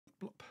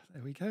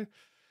There we go.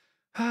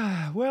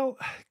 Well,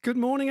 good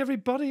morning,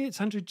 everybody.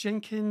 It's Andrew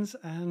Jenkins,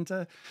 and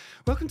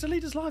welcome to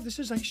Leaders Live. This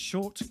is a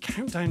short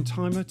countdown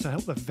timer to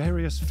help the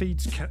various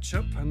feeds catch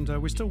up, and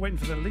we're still waiting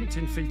for the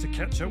LinkedIn feed to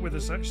catch up with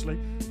us,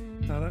 actually.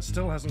 That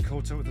still hasn't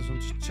caught up with us.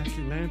 I'm just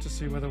checking now to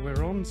see whether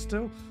we're on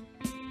still.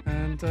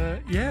 And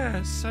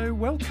yeah, so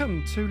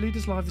welcome to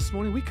Leaders Live this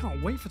morning. We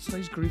can't wait for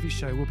today's groovy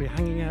show. We'll be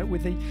hanging out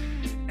with the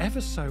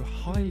ever so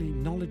highly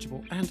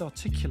knowledgeable and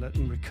articulate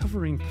and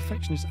recovering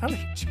perfectionist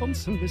Alec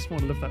Johnson. This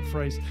one, I love that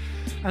phrase.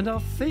 And our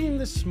theme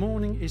this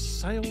morning is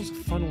sales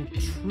funnel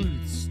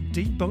truths.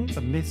 Debunk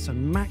the myths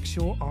and max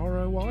your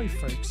ROI,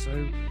 folks.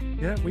 So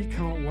yeah, we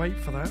can't wait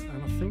for that.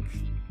 And I think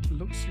it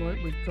looks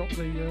like we've got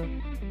we're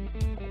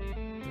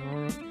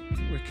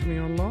coming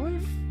on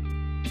live.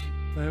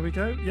 There we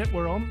go. Yep,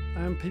 we're on.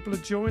 And people are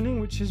joining,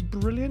 which is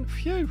brilliant.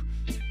 Phew.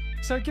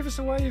 So give us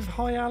a wave.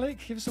 Hi, Alec.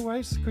 Give us a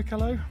wave. Just a quick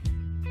hello.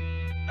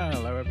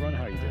 Hello, everyone.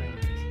 How are you doing?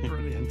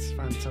 Brilliant.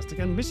 Fantastic.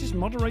 And Mrs.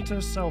 Moderator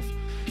herself,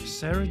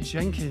 Sarah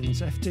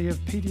Jenkins, FD of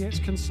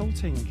PDX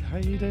Consulting. How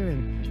are you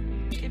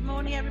doing? Good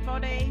morning,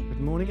 everybody.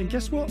 Good morning. And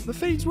guess what? The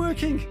feed's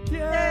working.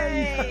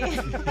 Yay!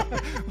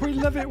 We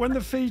love it when the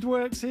feed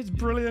works. It's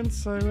brilliant.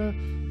 So,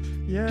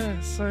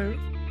 yeah. So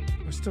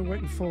we're still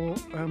waiting for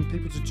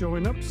people to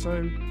join up.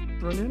 So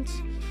brilliant.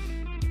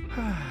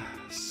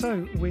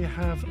 So we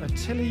have a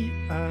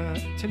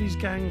Tilly's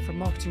gang from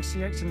Marketing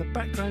CX in the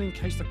background in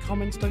case the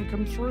comments don't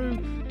come through.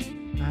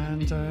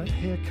 And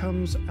here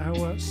comes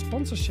our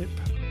sponsorship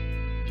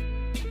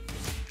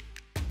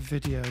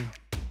video.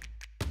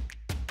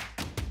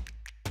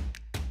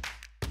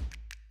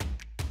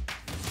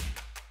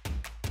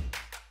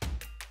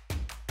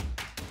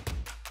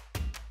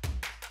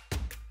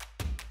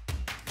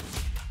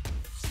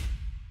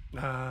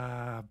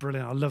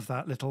 Brilliant. I love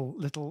that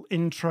little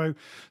intro.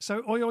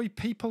 So oi oi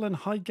people and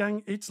hi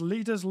gang, it's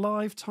Leaders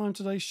Live time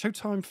today,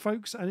 showtime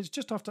folks, and it's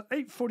just after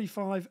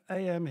 8:45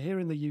 a.m. here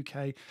in the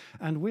UK,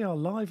 and we are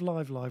live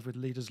with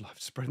Leaders Live,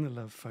 spreading the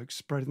love, folks,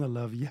 spreading the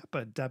love,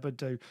 yappa dabba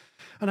do.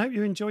 And I hope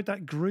you enjoyed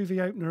that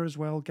groovy opener as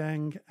well,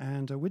 gang,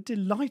 and we're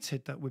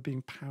delighted that we're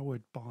being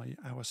powered by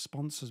our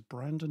sponsors,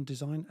 brand and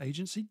design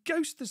agency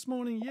Ghost this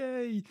morning,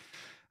 yay!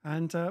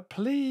 And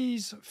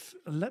please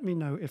let me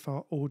know if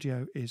our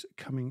audio is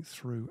coming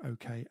through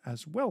okay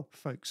as well,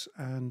 folks.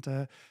 And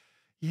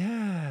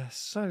yeah,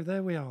 so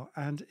there we are.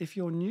 And if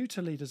you're new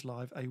to Leaders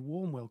Live, a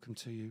warm welcome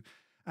to you.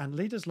 And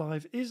Leaders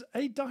Live is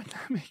a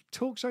dynamic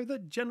talk show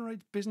that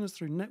generates business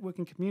through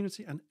networking,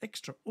 community, and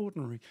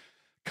extraordinary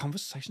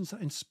conversations that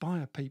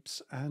inspire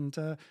peeps. And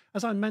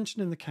as I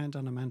mentioned in the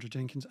countdown, I'm Andrew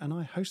Jenkins, and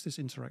I host this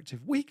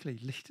interactive weekly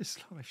Leaders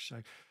Live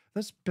show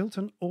that's built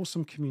an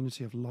awesome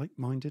community of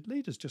like-minded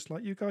leaders, just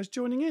like you guys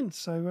joining in.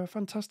 So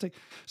fantastic.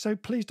 So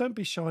please don't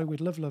be shy. We'd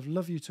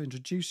love you to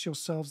introduce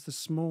yourselves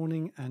this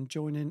morning and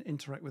join in,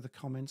 interact with the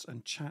comments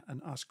and chat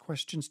and ask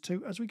questions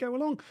too as we go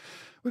along.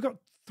 We've got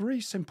 3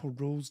 simple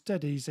rules,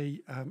 dead easy.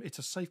 It's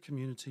a safe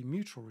community,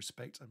 mutual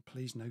respect, and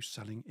please no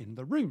selling in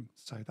the room.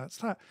 So that's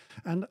that.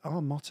 And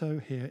our motto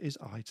here is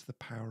I to the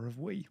power of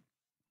we.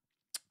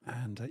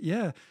 And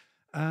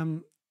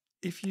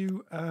if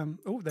you,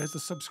 there's the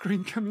sub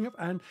screen coming up,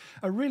 and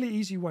a really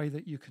easy way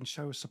that you can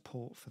show us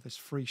support for this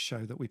free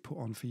show that we put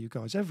on for you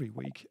guys every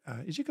week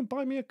is you can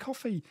buy me a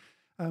coffee,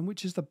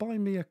 which is the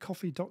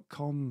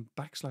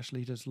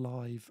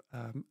buymeacoffee.com/leaderslive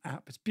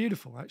app. It's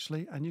beautiful,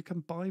 actually. And you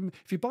can buy me,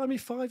 if you buy me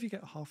 5, you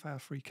get a half-hour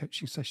free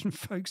coaching session,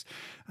 folks.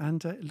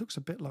 And it looks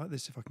a bit like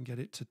this. If I can get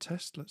it to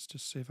test, let's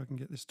just see if I can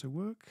get this to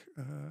work.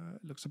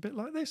 It looks a bit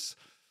like this.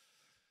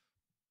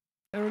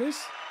 There it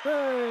is.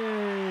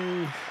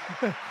 Hey!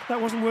 That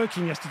wasn't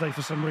working yesterday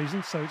for some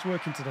reason, so it's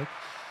working today.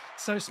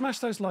 So smash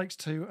those likes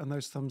too and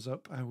those thumbs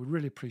up. We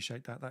really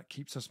appreciate that. That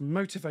keeps us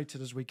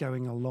motivated as we're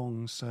going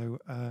along. So,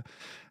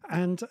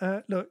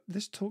 look,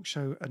 this talk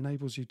show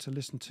enables you to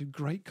listen to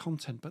great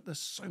content, but there's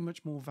so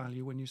much more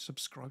value when you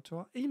subscribe to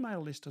our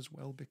email list as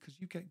well, because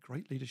you get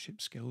great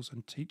leadership skills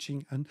and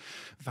teaching and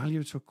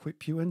value to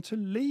equip you and to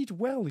lead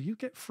well. You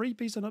get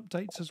freebies and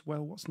updates as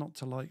well. What's not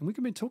to like? And we're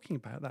going to be talking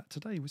about that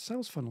today with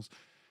sales funnels.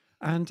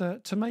 And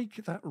to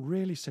make that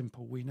really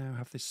simple, we now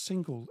have this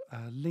single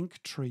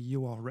link tree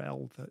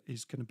URL that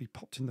is going to be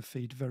popped in the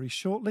feed very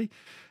shortly.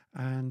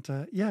 And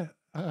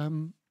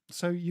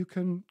so you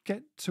can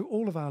get to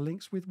all of our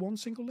links with one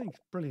single link.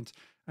 Brilliant.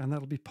 And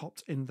that'll be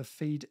popped in the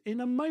feed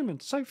in a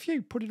moment. So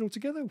phew, put it all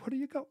together. What do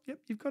you got? Yep,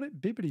 you've got it.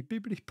 Bibbidi,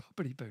 bibbidi,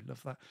 bobbidi, boo.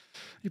 Love that.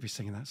 You'll be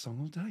singing that song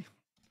all day.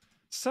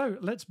 So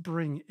let's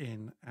bring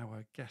in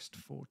our guest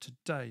for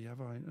today.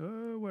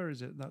 Where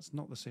is it? That's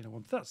not the scene I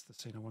wanted. That's the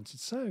scene I wanted.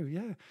 So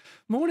yeah.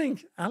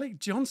 Morning, Alec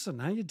Johnson.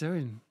 How you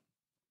doing?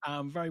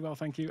 Very well,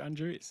 thank you,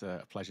 Andrew. It's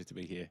a pleasure to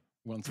be here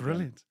once again.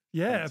 Brilliant.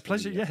 Yeah, Thanks a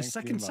pleasure. for Yeah, thanks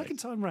for the second invite.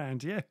 time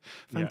round. Yeah,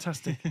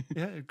 fantastic.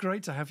 Yeah,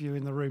 great to have you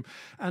in the room.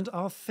 And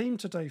our theme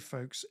today,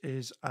 folks,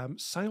 is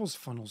sales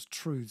funnels,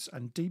 truths,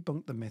 and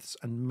debunk the myths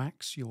and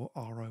max your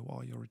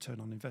ROI, your return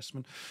on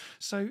investment.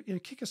 So,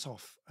 kick us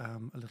off a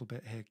little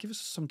bit here. Give us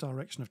some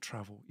direction of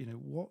travel.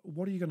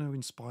 What are you going to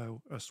inspire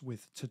us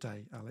with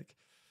today, Alec?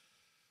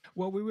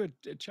 Well, we were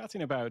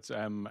chatting about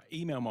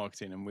email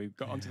marketing, and we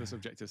got onto the Yeah.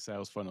 subject of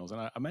sales funnels.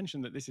 And I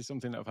mentioned that this is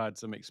something that I've had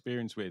some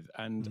experience with,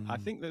 and I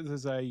Mm, think that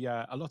there's a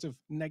lot of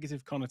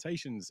negative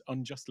connotations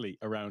unjustly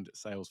around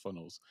sales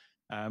funnels.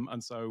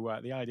 And so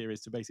the idea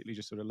is to basically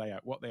just sort of lay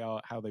out what they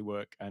are, how they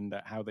work, and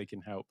how they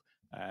can help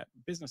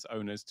business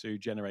owners to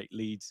generate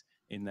leads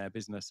in their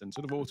business and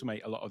sort of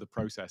automate a lot of the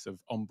process of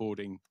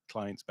onboarding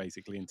clients,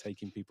 basically, and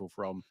taking people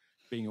from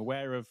being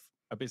aware of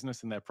a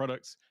business and their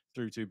products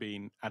through to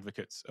being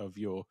advocates of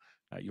your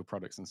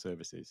products and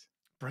services.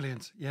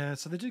 brilliant. Yeah.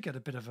 So they do get a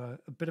bit of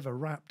a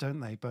rap, don't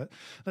they? But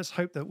let's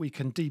hope that we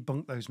can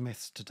debunk those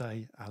myths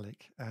today,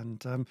 Alec.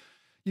 And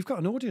you've got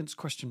an audience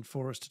question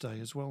for us today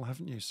as well,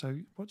 haven't you? So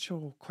what's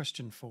your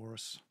question for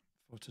us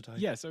for today?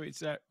 Yeah, so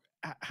it's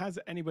has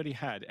anybody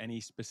had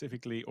any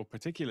specifically or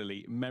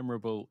particularly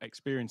memorable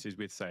experiences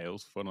with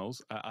sales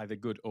funnels, either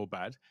good or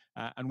bad?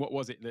 And what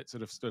was it that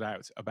sort of stood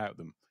out about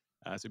them?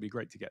 So it'd be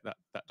great to get that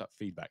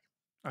feedback.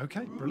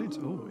 Okay, brilliant.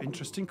 Oh,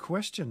 interesting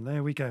question.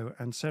 There we go.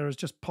 And Sarah's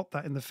just popped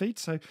that in the feed.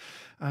 So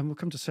we'll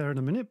come to Sarah in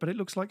a minute, but it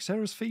looks like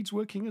Sarah's feed's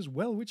working as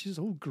well, which is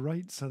all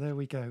great. So there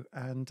we go.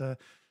 And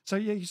so,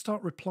 yeah, you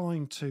start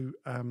replying to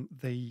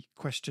the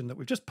question that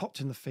we've just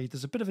popped in the feed.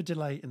 There's a bit of a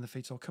delay in the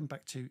feed, so I'll come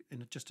back to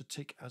in just a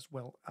tick as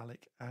well,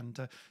 Alec.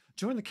 And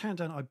during the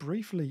countdown, I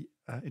briefly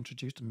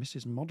introduced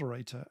Mrs.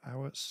 Moderator,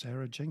 our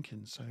Sarah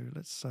Jenkins. So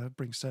let's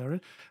bring Sarah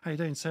in. How you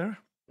doing, Sarah?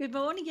 Good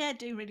morning. Yeah,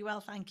 doing really well,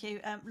 thank you.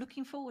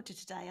 Looking forward to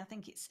today. I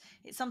think it's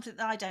something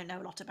that I don't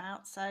know a lot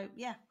about. So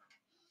yeah,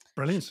 should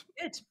Brilliant.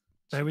 be good.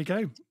 There Should we be go.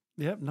 good.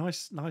 Yep,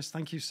 nice, nice.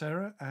 Thank you,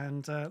 Sarah.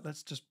 And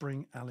let's just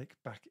bring Alec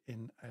back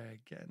in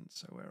again.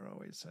 So where are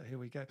we? So here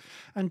we go.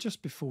 And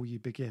just before you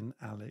begin,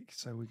 Alec,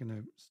 so we're going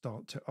to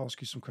start to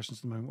ask you some questions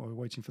at the moment while we're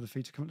waiting for the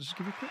feed to come. Let's just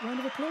give you a quick round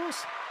of applause.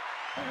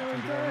 There we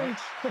Thank you very go. much.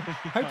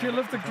 Hope you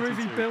love the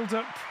Fantastic groovy too. build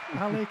up,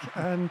 Alec.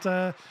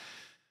 And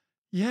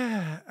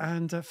yeah,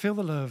 and feel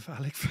the love,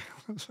 Alec. Feel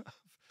the love.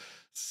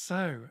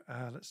 So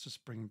let's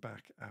just bring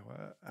back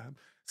our.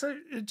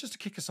 Just to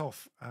kick us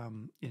off,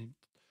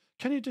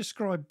 can you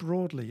describe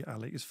broadly,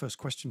 Alec, his first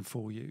question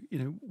for you?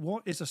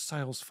 What is a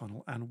sales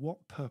funnel and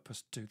what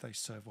purpose do they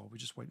serve? While we're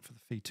just waiting for the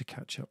feed to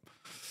catch up.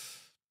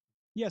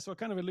 Yeah, so I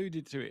kind of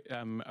alluded to it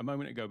a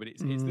moment ago, but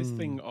it's this Mm.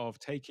 thing of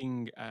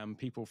taking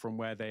people from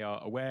where they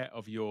are aware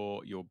of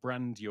your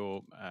brand,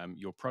 your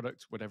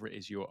product, whatever it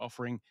is you're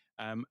offering,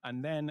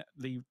 and then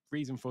the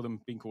reason for them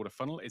being called a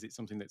funnel is it's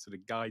something that sort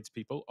of guides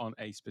people on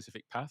a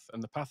specific path,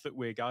 and the path that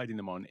we're guiding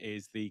them on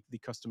is the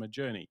customer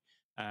journey.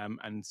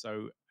 And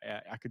so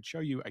I could show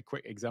you a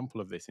quick example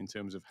of this in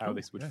terms of how Oh,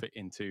 this would yeah. fit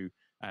into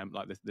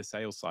like the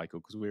sales cycle,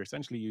 because we're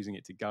essentially using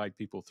it to guide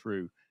people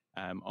through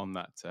on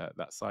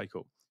that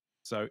cycle.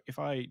 So if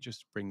I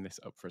just bring this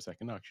up for a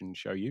second, I can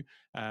show you.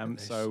 Look at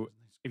this. So Isn't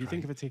this if you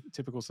think great? of a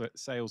typical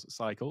sales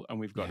cycle, and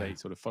we've got Yeah. a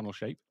sort of funnel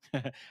shape,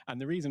 and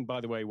the reason, by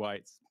the way, why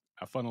it's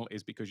a funnel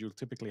is because you'll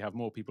typically have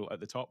more people at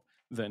the top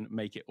than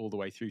make it all the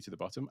way through to the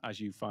bottom, as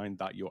you find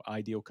that your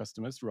ideal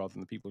customers, rather than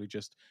the people who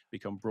just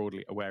become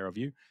broadly aware of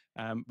you.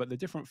 But the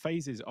different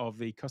phases of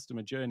the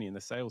customer journey in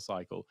the sales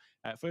cycle,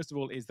 first of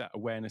all, is that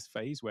awareness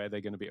phase where they're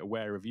going to be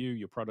aware of you,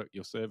 your product,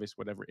 your service,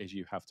 whatever it is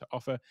you have to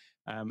offer.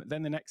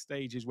 Then the next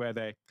stage is where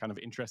they're kind of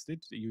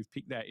interested. So you've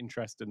piqued their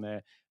interest and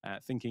they're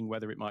thinking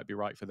whether it might be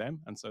right for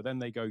them. And so then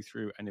they go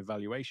through an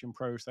evaluation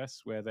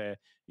process where they're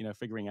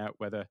figuring out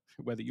whether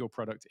your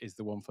product is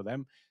the one for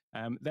them.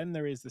 Then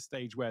there is the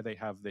stage where they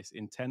have this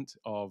intent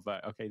of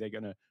okay, they're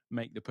going to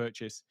make the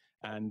purchase,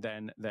 and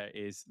then there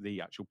is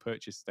the actual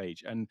purchase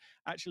stage. And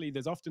actually,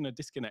 there's often a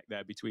disconnect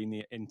there between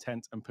the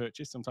intent and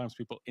purchase. Sometimes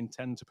people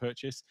intend to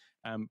purchase,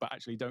 but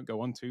actually don't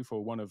go on to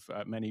for one of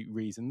many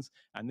reasons.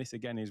 And this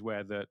again is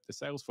where the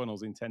sales funnel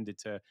is intended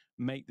to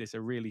make this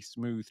a really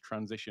smooth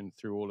transition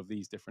through all of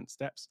these different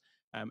steps,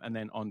 and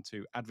then on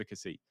to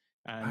advocacy.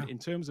 And Wow. in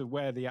terms of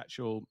where the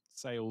actual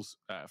sales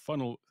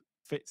funnel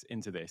fits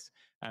into this,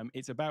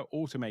 it's about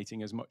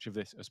automating as much of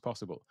this as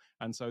possible.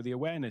 And so the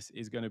awareness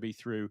is going to be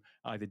through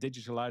either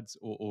digital ads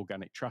or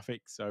organic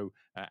traffic, so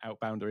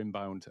outbound or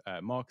inbound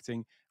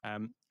marketing.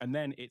 And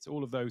then it's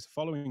all of those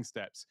following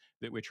steps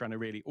that we're trying to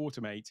really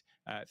automate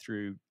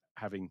through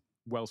having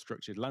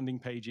well-structured landing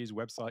pages,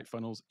 website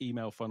funnels,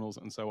 email funnels,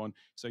 and so on.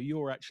 So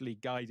you're actually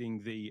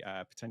guiding the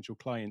potential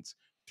clients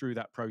through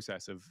that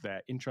process of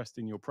their interest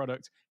in your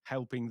product,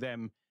 helping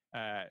them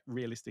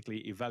realistically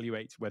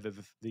evaluate whether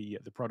the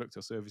product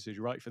or service is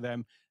right for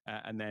them,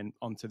 and then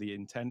onto the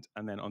intent,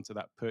 and then onto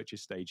that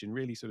purchase stage, and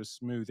really sort of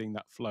smoothing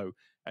that flow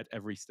at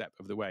every step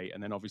of the way.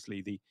 And then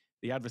obviously the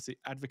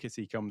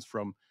advocacy comes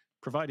from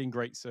providing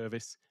great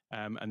service,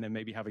 and then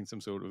maybe having some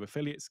sort of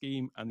affiliate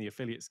scheme, and the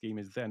affiliate scheme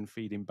is then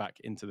feeding back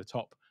into the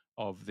top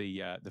of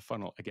the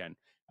funnel again.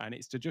 And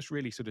it's to just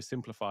really sort of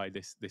simplify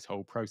this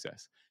whole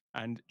process,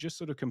 and just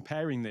sort of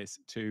comparing this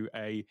to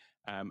a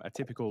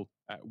typical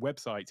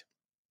website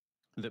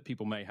that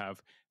people may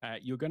have,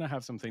 you're going to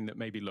have something that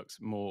maybe looks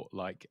more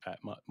like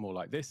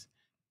this.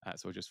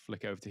 So I'll just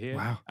flick over to here,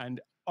 Wow. and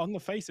on the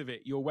face of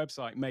it, your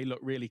website may look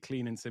really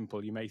clean and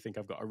simple. You may think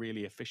I've got a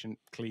really efficient,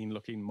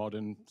 clean-looking,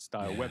 modern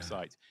style Yeah.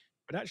 website,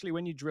 But actually,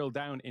 when you drill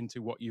down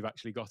into what you've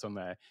actually got on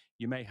there,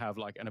 you may have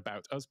like an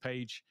About Us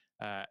page,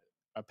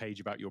 a page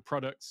about your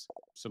products,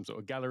 some sort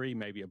of gallery,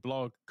 maybe a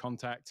blog,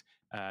 contact,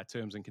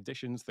 terms and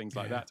conditions, things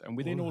like that. And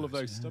within all of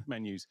those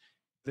submenus,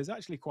 there's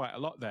actually quite a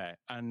lot there.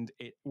 And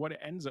what it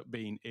ends up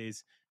being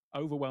is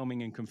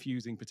overwhelming and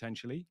confusing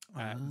potentially.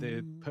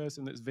 The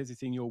person that's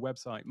visiting your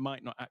website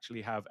might not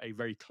actually have a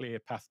very clear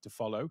path to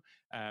follow.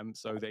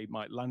 So they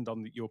might land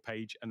on your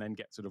page and then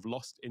get sort of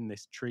lost in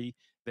this tree.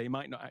 They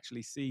might not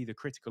actually see the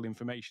critical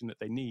information that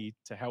they need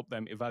to help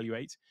them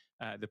evaluate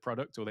the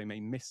product, or they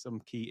may miss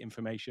some key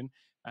information.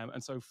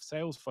 And so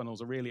sales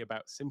funnels are really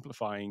about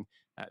simplifying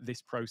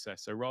this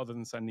process. So rather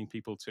than sending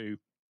people to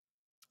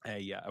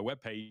a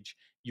web page,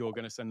 you're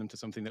going to send them to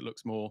something that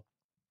looks more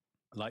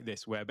like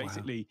this, where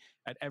basically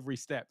at every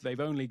step they've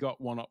only got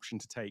one option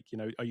to take.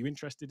 Are you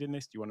interested in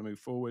this? Do you want to move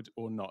forward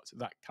or not?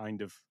 That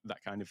kind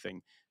of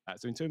thing.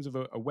 So in terms of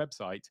a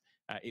website,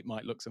 it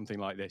might look something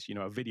like this.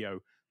 A video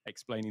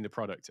explaining the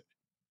product,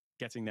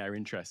 getting their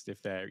interest.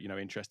 If they're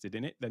interested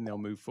in it, then they'll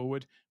move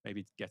forward,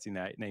 maybe getting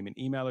their name and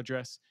email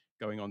address,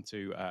 going on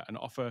to an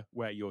offer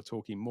where you're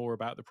talking more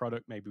about the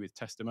product, maybe with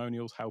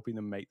testimonials, helping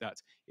them make that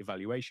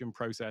evaluation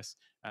process,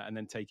 and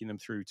then taking them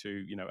through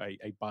to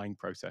a buying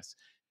process.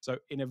 So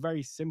in a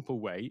very simple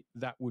way,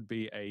 that would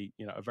be a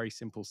very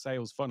simple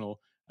sales funnel.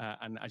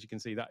 And as you can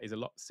see, that is a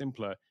lot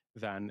simpler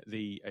than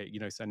the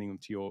sending them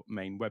to your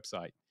main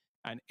website.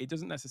 And it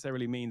doesn't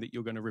necessarily mean that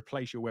you're going to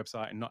replace your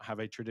website and not have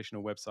a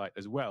traditional website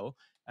as well.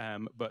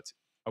 But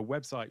a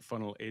website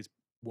funnel is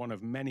one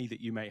of many that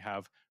you may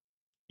have.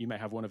 You may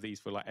have one of these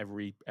for like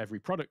every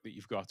product that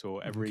you've got,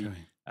 or every.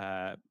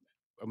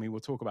 We'll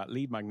talk about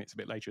lead magnets a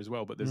bit later as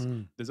well. But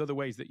there's other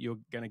ways that you're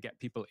going to get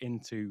people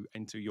into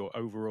your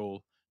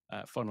overall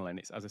funnel. And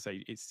it's, as I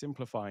say, it's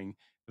simplifying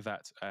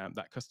that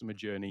customer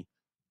journey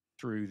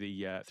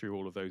through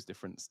all of those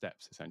different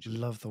steps, essentially.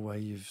 Love the way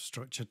you've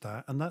structured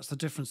that. And that's the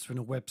difference between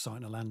a website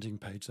and a landing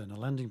page then. A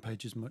landing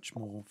page is much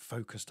more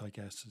focused, I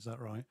guess. Is that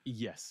right?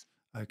 Yes.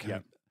 Okay.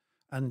 Yep.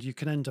 And you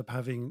can end up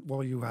having,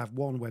 while you have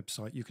one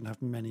website, you can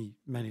have many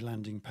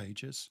landing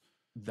pages.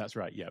 That's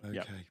right. Yeah.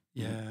 Okay.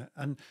 Yep.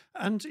 Yeah.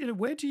 And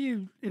where do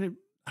you,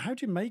 how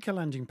do you make a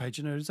landing page?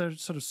 Is there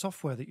sort of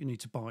software that you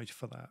need to buy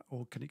for that,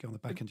 or can it go on the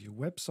back end of your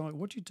website?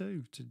 What do you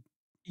do to?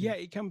 Yeah,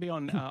 it can be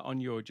on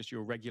your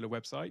regular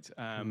website.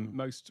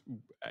 Most,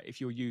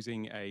 if you're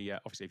using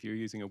if you're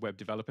using a web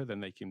developer, then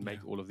they can make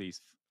all of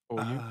these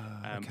for you.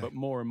 Okay. But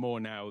more and more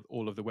now,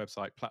 all of the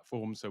website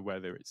platforms. So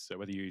whether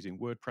you're using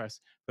WordPress,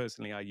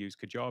 personally, I use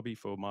Kajabi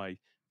for my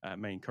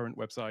main current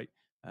website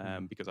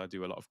because I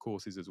do a lot of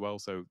courses as well.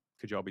 So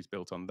Kajabi's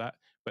built on that.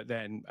 But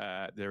then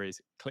there is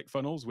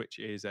ClickFunnels, which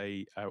is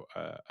a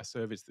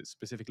service that's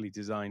specifically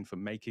designed for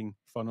making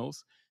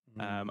funnels.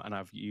 And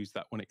I've used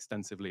that one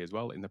extensively as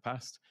well in the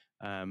past.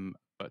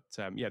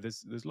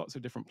 There's lots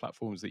of different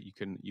platforms that you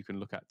can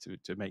look at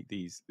to make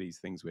these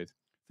things with.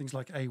 Things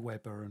like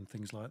Aweber and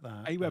things like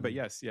that. Aweber,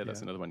 yes,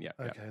 that's another one. Yeah.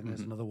 Okay, and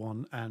there's another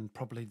one, and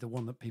probably the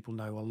one that people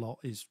know a lot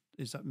is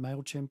that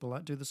MailChimp. Will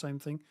that do the same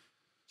thing?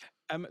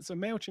 So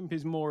MailChimp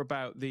is more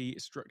about the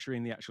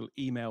structuring the actual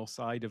email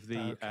side of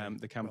the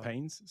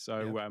campaigns. Right.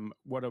 So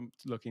what I'm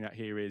looking at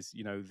here is,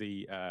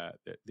 the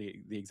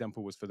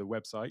example was for the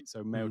website.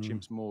 So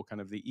MailChimp's more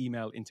kind of the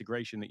email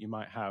integration that you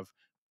might have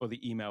for the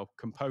email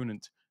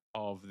component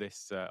of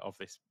this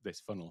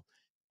funnel.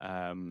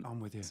 I'm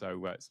with you. So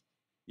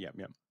yeah.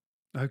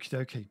 Okie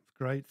dokie.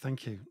 Great.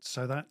 Thank you.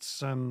 So that's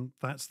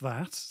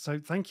that.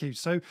 So thank you.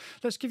 So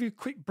let's give you a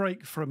quick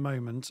break for a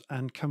moment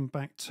and come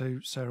back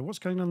to Sarah. What's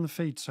going on in the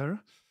feed,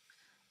 Sarah?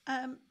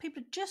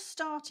 People are just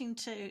starting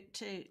to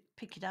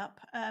pick it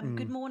up.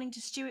 Good morning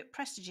to Stuart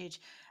Prestige.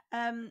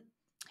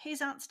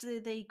 His answer to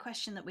the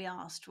question that we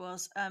asked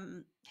was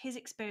his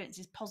experience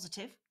is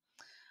positive.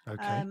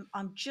 Okay.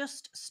 I'm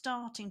just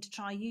starting to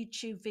try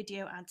YouTube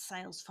video ad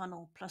sales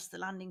funnel plus the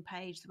landing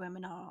page, the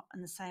webinar,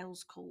 and the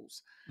sales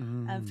calls.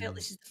 Feel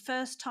this is the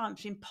first time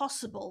it's been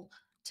possible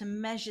to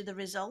measure the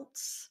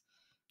results.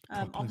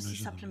 Obviously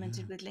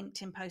supplemented with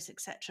LinkedIn posts,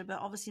 etc. But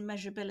obviously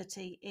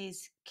measurability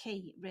is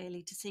key,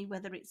 really, to see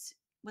whether it's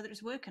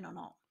working or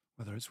not.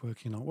 Whether it's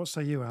working or not. What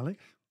say you, Alec?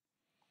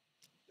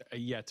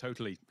 Yeah,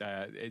 totally.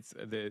 It's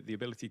the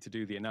ability to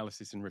do the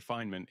analysis and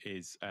refinement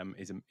is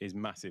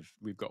massive.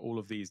 We've got all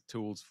of these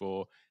tools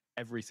for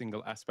every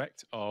single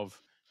aspect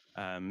of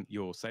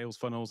your sales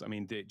funnels. I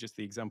mean, just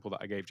the example that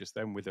I gave just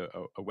then with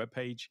a web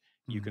page,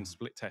 you can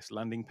split test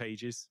landing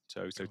pages.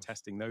 So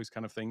testing those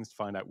kind of things to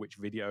find out which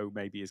video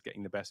maybe is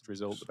getting the best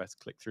result, the best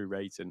click-through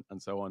rate,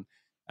 and so on.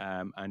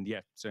 And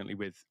yeah, certainly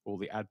with all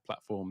the ad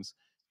platforms,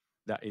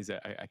 that is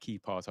a key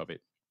part of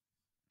it.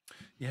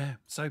 Yeah.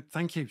 So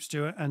thank you,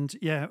 Stuart. And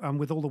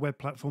with all the web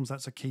platforms,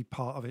 that's a key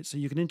part of it. So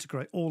you can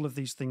integrate all of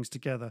these things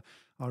together.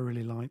 I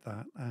really like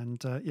that. And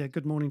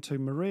good morning to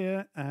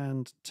Maria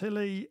and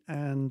Tilly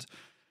and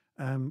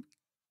I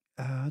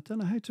don't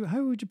know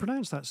how would you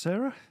pronounce that,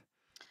 Sarah?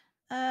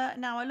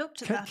 Now I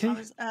looked at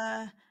Ketke?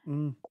 that. I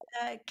was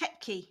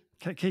Ketke.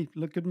 Kate Keep.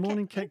 Look, good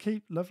morning, Kate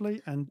Keep.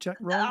 Lovely. And Jack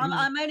Wright.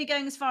 I'm only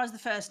going as far as the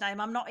first name.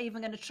 I'm not even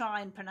going to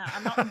try and pronounce.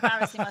 I'm not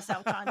embarrassing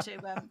myself trying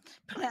to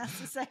pronounce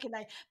the second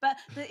name. But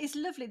it's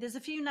lovely. There's a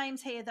few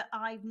names here that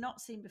I've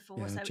not seen before,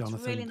 Yeah, so it's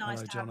Jonathan. really nice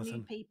Hello, to have new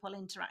Jonathan. people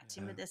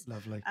interacting Yeah, with us.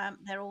 lovely.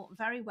 They're all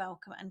very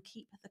welcome, and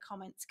keep the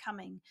comments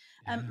coming.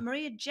 Yeah.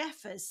 Maria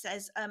Jeffers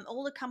says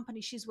all the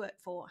companies she's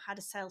worked for had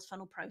a sales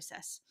funnel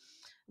process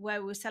where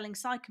we were selling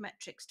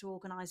psychometrics to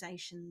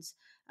organisations.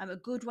 A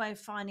good way of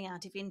finding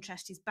out if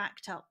interest is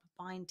backed up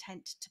by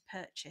intent to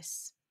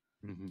purchase.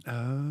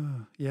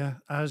 Yeah.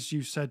 As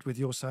you said with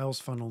your sales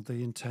funnel,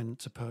 the intent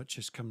to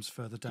purchase comes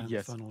further down the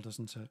Yes. funnel,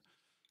 doesn't it?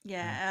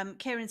 Yeah.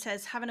 Kieran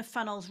says having a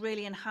funnel's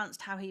really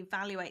enhanced how he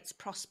evaluates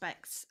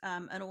prospects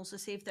and also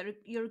see if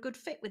you're a good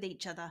fit with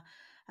each other.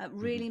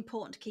 Really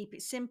important to keep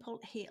it simple.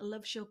 He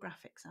loves your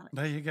graphics, Alex.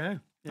 There you go.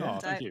 Yeah. Oh,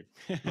 thank you.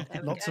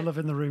 Lots of love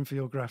in the room for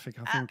your graphic,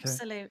 I think.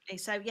 Absolutely.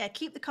 So yeah,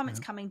 keep the comments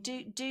coming.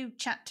 Do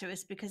chat to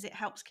us because it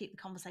helps keep the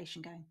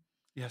conversation going.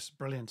 Yes,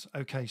 brilliant.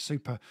 Okay,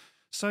 super.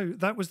 So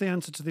that was the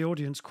answer to the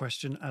audience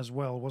question as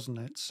well, wasn't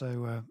it?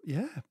 So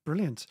yeah,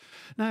 brilliant.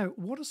 Now,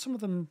 what are some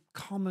of the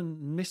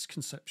common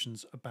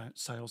misconceptions about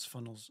sales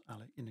funnels,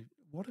 Alec?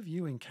 What have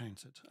you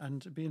encountered?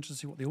 And it'd be interesting to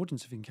see what the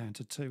audience have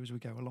encountered too as we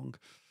go along.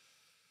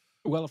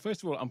 Well,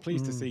 first of all, I'm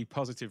pleased to see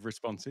positive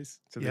responses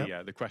to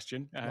the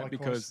question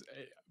because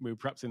we're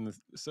perhaps in the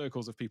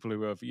circles of people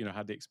who have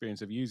had the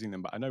experience of using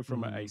them. But I know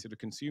from a sort of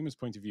consumer's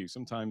point of view,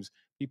 sometimes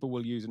people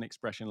will use an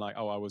expression like,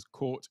 "Oh, I was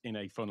caught in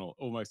a funnel,"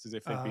 almost as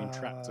if they've been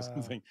trapped or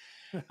something.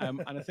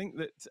 And I think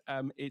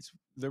that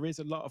there is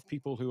a lot of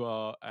people who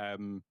are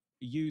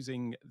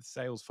using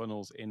sales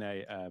funnels in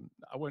a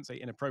I won't say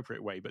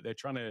inappropriate way, but they're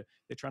trying to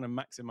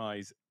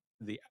maximize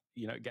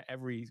get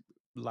every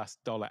last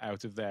dollar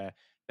out of their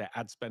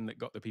ad spend that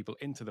got the people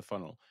into the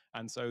funnel.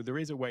 And so there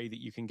is a way that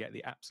you can get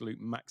the absolute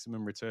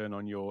maximum return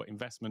on your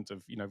investment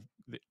of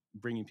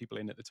bringing people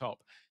in at the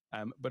top,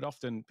 but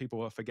often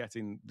people are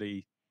forgetting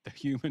the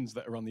humans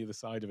that are on the other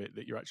side of it,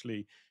 that you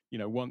actually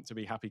want to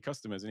be happy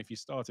customers. And if you're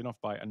starting off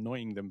by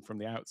annoying them from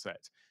the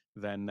outset,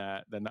 then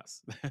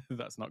that's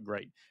that's not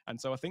great. And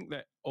so I think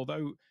that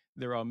although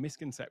there are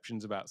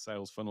misconceptions about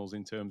sales funnels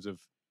in terms of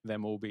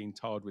them all being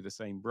tarred with the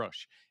same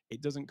brush,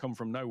 it doesn't come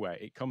from nowhere.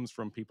 It comes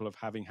from people of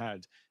having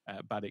had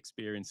bad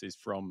experiences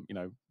from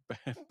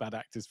bad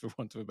actors, for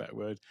want of a better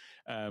word,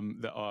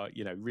 that are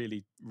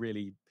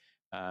really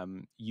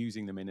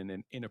using them in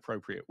an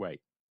inappropriate way.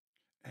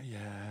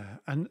 Yeah,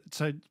 and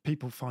so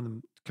people find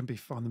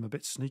them a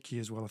bit sneaky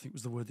as well. I think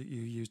was the word that you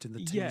used in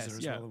the teaser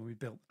as well when we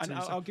built. And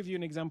I'll give you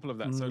an example of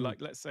that. So,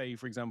 like, let's say,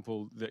 for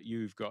example, that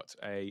you've got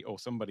or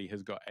somebody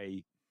has got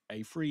a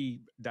free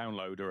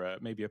download or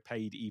maybe a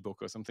paid ebook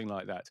or something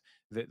like that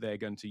they're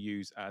going to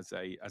use as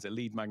a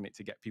lead magnet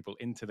to get people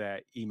into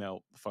their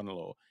email funnel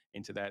or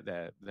into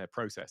their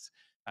process.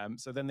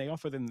 So then they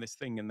offer them this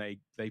thing and they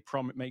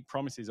make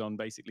promises on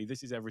basically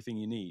this is everything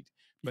you need.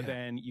 But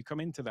then you come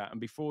into that and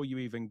before you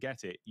even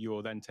get it,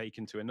 you're then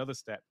taken to another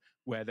step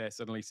where they're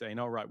suddenly saying,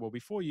 all right, well,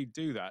 before you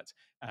do that,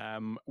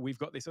 we've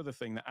got this other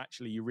thing that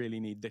actually you really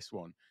need this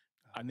one.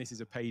 And this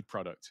is a paid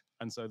product.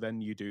 And so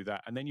then you do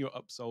that. And then you're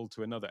upsold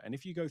to another. And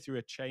if you go through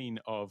a chain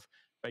of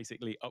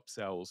basically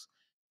upsells,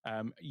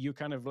 you're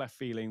kind of left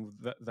feeling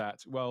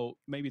that, well,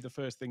 maybe the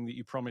first thing that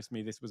you promised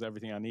me, this was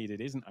everything I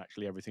needed, isn't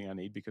actually everything I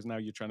need, because now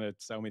you're trying to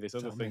sell me this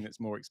other thing that's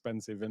more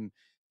expensive. And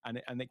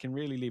it can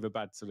really leave a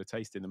bad sort of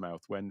taste in the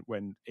mouth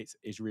when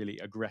it's really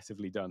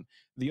aggressively done.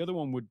 The other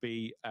one would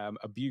be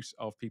abuse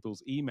of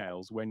people's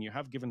emails when you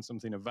have given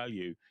something of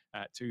value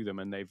to them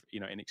and they've,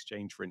 in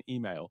exchange for an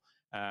email,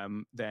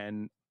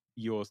 then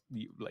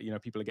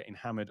people are getting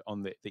hammered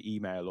on the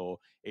email, or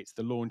it's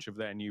the launch of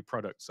their new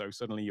product. So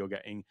suddenly you're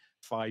getting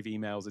 5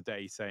 emails a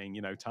day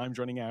saying, time's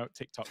running out,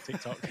 TikTok,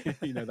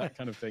 that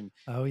kind of thing.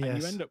 Oh, yes.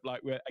 And you end up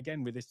like,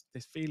 again, with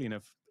this feeling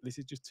of this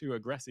is just too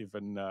aggressive.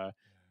 And I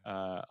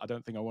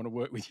don't think I want to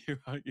work with you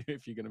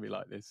if you're going to be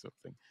like this sort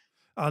of thing.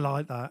 I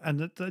like that. And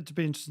it'd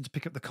be interesting to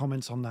pick up the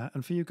comments on that.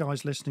 And for you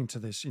guys listening to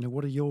this,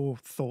 what are your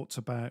thoughts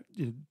about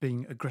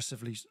being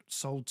aggressively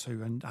sold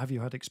to? And have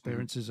you had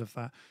experiences of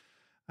that?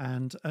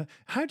 And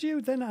how do you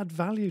then add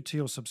value to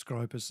your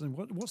subscribers? And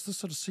what's the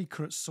sort of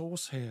secret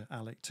sauce here,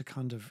 Alec, to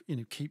kind of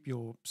keep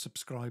your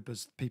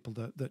subscribers, people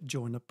that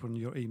join up on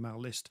your email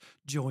list,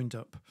 joined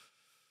up?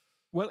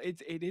 Well,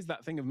 it is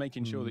that thing of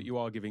making sure that you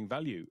are giving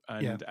value,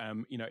 and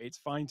it's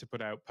fine to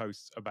put out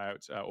posts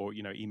about or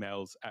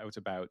emails out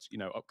about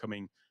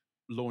upcoming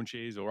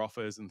launches or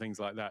offers and things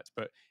like that,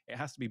 but it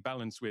has to be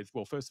balanced with,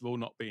 well, first of all,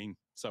 not being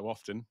so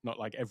often, not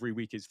like every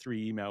week is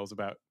 3 emails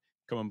about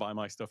come and buy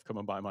my stuff,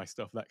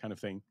 that kind of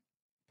thing.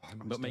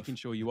 But making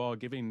sure you are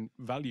giving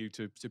value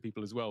to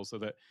people as well, so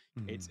that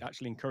it's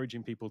actually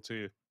encouraging people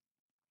to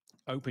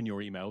open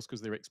your emails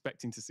because they're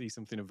expecting to see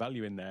something of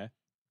value in there.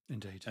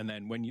 Indeed. And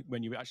then when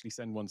you actually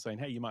send one saying,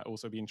 hey, you might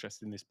also be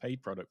interested in this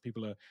paid product,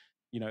 people are,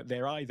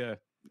 they're either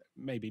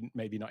maybe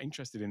not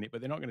interested in it,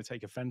 but they're not going to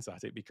take offense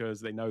at it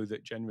because they know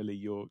that generally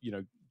you're,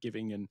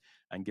 giving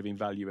and giving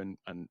value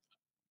and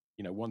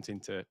wanting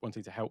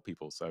to help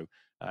people. So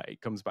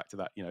it comes back to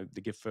that,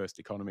 the give first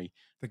economy,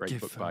 The great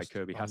give book by first.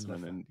 Kirby I love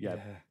Hasseman, that. and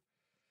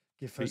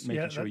Give first.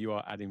 making sure you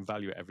are adding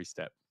value at every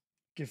step.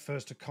 Give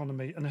first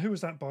economy. And who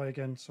was that by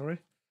again? Sorry.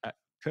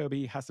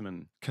 Kirby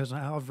Hasseman. Because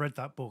I've read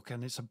that book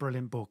and it's a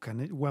brilliant book and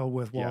it's well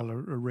worthwhile a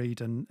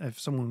read. And if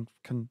someone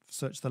can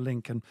search the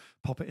link and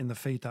pop it in the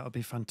feed, that would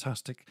be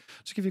fantastic.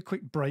 Just give you a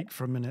quick break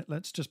for a minute.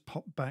 Let's just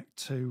pop back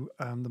to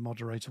the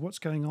moderator. What's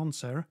going on,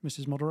 Sarah,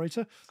 Mrs.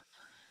 Moderator?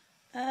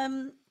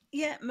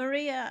 Yeah,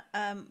 Maria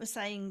was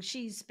saying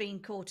she's been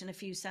caught in a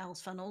few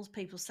sales funnels,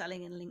 people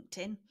selling in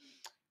LinkedIn.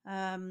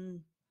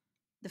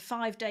 The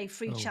 5-day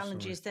free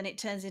challenges, then it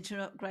turns into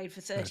an upgrade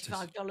for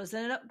 $35,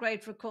 and an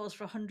upgrade for a course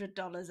for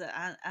 $100,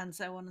 and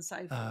so on and so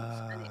forth.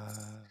 And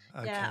it's,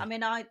 yeah, I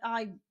mean, I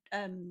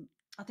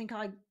think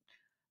I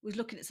was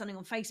looking at something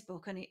on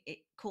Facebook and it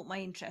caught my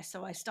interest,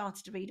 so I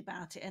started to read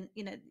about it. And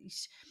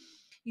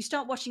you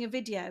start watching a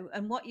video,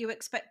 and what you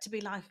expect to be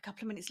like a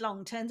couple of minutes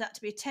long turns out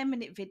to be a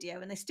 10-minute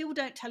video, and they still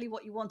don't tell you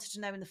what you wanted to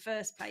know in the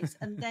first place.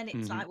 And then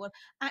it's like, well,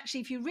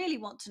 actually, if you really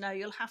want to know,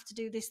 you'll have to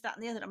do this, that,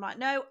 and the other. I'm like,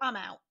 no, I'm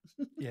out.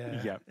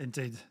 Yeah,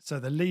 indeed. So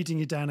they're leading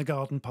you down a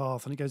garden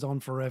path, and it goes on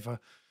forever.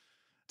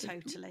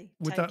 Totally.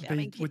 Would that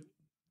be?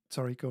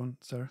 Sorry, go on,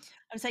 Sarah.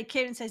 I would say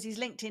Kieran says his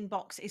LinkedIn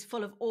box is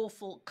full of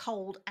awful,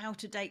 cold,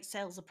 out-of-date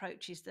sales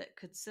approaches that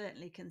could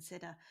certainly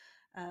consider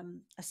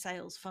a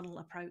sales funnel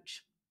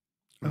approach.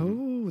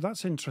 Oh,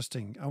 that's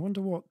interesting. I wonder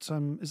what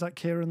is that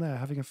Kieran there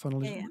having a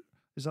funnel? Yeah.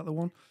 Is that the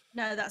one?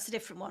 No, that's a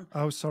different one.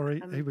 Oh,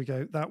 sorry. Here we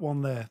go. That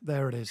one there.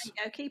 There it is. There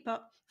you go. Keep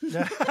up.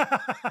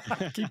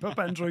 Yeah. Keep up,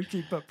 Andrew.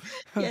 Keep up.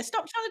 Yeah,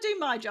 stop trying to do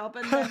my job.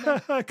 And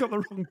I got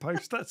the wrong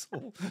post. That's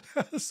all.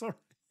 Sorry.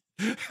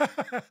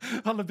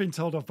 I'll have been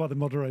told off by the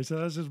moderator.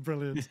 That's just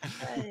brilliant.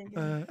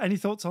 Any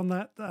thoughts on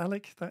that,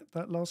 Alec?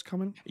 That last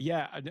comment?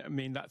 Yeah, I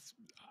mean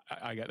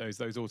I get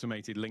those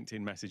automated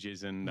LinkedIn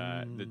messages, and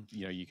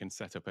you can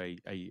set up a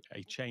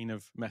chain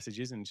of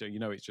messages, and so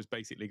it's just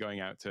basically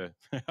going out to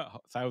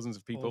thousands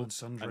of people,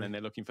 and then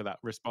they're looking for that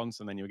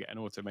response, and then you'll get an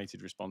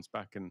automated response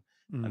back, and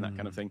that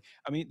kind of thing.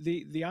 I mean,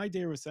 the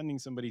idea of sending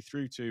somebody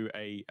through to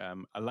a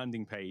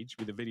landing page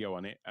with a video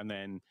on it, and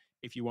then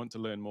if you want to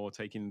learn more,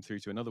 taking them through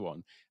to another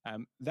one,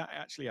 that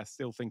actually I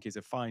still think is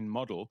a fine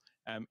model.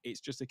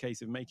 It's just a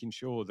case of making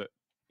sure that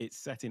it's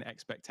setting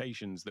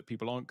expectations, that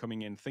people aren't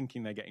coming in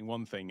thinking they're getting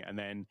one thing, and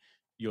then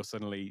you're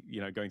suddenly,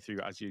 going through,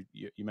 as you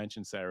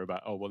mentioned, Sarah,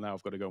 about, oh, well, now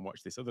I've got to go and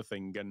watch this other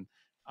thing, and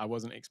I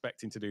wasn't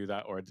expecting to do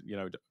that, or,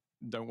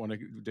 don't want to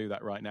do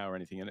that right now or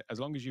anything. And as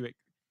long as you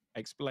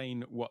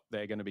explain what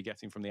they're going to be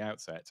getting from the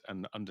outset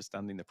and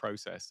understanding the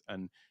process,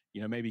 and,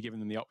 maybe giving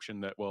them the option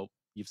that, well,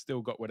 you've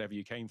still got whatever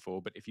you came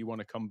for, but if you want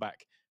to come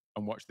back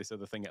and watch this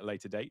other thing at a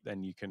later date,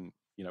 then you can,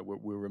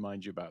 we'll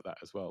remind you about that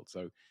as well.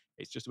 So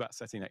it's just about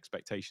setting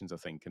expectations, I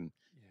think. And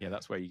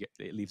that's where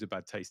it leaves a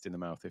bad taste in the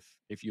mouth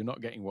if you're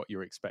not getting what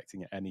you're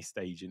expecting at any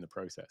stage in the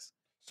process.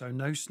 So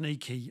no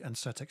sneaky, and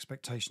set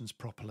expectations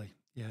properly.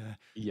 Yeah.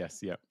 Yes.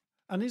 Yeah.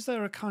 And is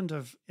there a kind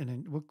of,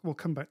 we'll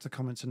come back to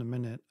comments in a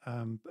minute,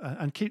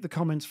 and keep the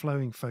comments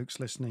flowing, folks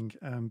listening.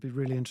 Be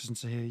really interesting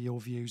to hear your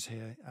views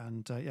here.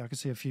 And I can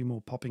see a few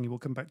more popping. We'll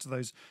come back to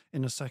those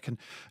in a second.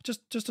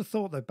 Just a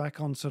thought though, back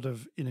on sort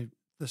of,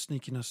 the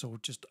sneakiness or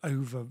just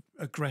over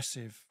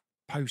aggressive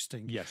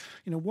posting. Yes.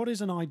 What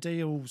is an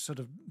ideal sort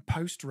of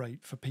post rate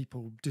for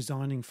people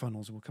designing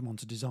funnels? We'll come on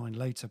to design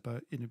later,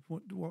 but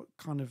what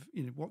kind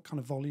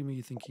of volume are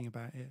you thinking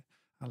about here,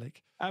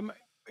 Alec?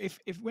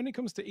 If when it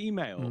comes to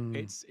email,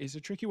 it's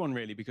a tricky one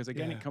really, because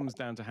again, it comes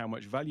down to how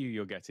much value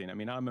you're getting. I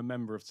mean, I'm a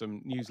member of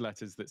some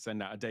newsletters that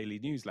send out a daily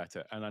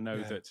newsletter, and I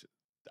know that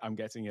I'm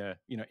getting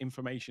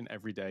information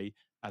every day,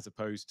 as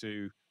opposed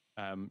to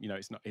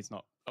it's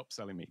not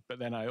upselling me. But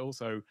then I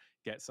also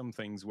get some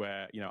things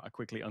where I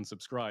quickly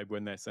unsubscribe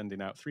when they're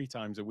sending out 3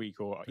 times a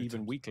week or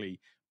even weekly.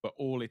 But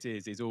all it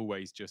is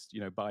always just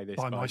buy this,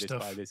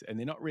 buy this, and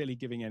they're not really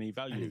giving any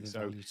value.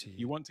 So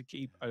you want to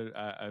keep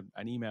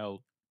an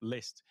email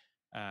list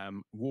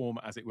warm,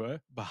 as it were,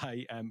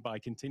 by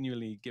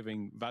continually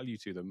giving value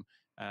to them,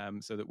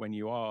 so that when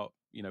you are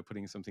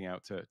putting something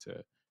out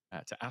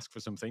to ask for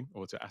something,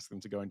 or to ask them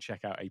to go and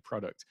check out a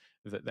product,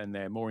 that then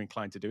they're more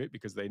inclined to do it,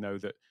 because they know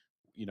that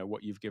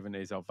what you've given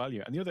is of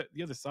value. And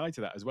the other side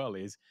to that as well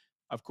is,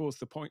 of course,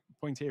 the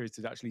point here is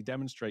to actually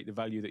demonstrate the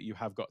value that you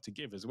have got to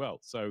give as well.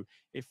 So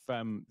if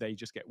they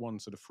just get one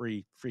sort of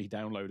free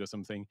download or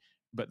something,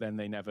 but then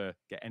they never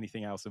get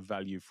anything else of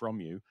value from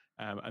you,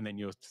 and then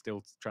you're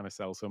still trying to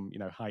sell some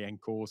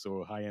high-end course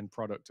or high-end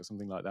product or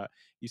something like that,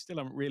 you still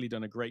haven't really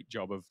done a great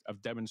job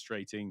of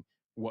demonstrating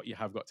what you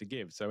have got to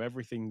give. So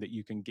everything that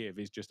you can give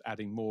is just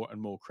adding more and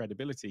more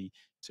credibility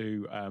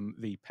to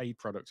the paid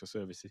products or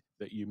services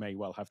that you may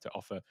well have to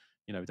offer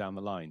down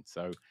the line.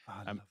 So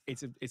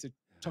it's a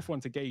tough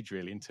one to gauge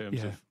really, in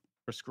terms of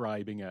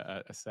prescribing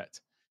a set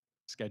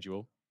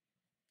schedule.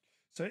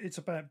 So it's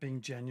about being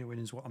genuine,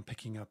 is what I'm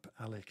picking up,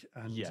 Alec.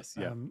 And yes,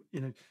 yeah.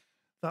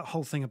 That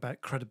whole thing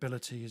about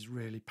credibility is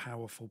really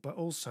powerful, but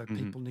also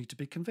people need to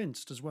be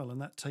convinced as well,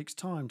 and that takes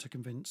time to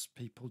convince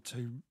people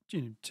to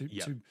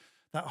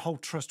that whole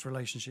trust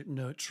relationship,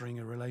 nurturing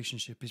a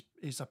relationship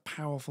is a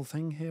powerful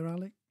thing here,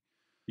 Alec.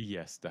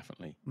 Yes,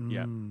 definitely.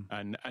 Yeah.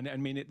 And I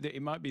mean,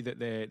 it might be that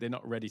they're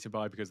not ready to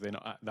buy because they're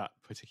not at that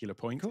particular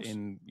point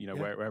in,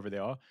 wherever they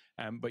are.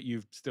 But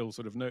you've still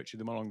sort of nurtured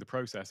them along the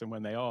process. And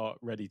when they are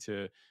ready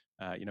to,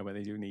 when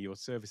they do need your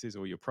services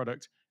or your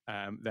product,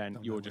 then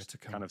you're just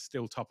kind of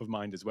still top of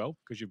mind as well,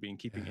 because you've been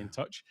keeping in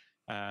touch.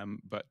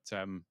 But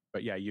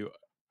yeah, you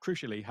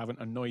crucially haven't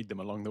annoyed them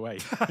along the way.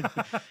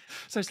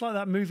 So it's like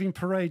that moving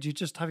parade. You're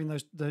just having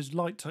those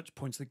light touch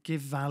points that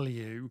give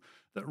value,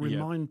 that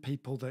remind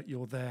people that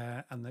you're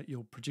there and that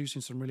you're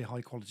producing some really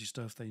high quality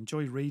stuff. They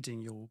enjoy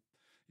reading your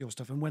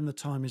stuff, and when the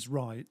time is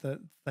right, that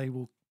they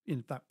will,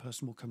 that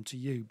person will come to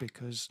you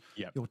because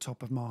you're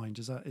top of mind.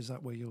 Is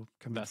that where you're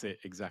coming from? That's it,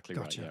 exactly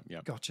right.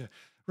 Yeah. Gotcha.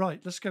 Right,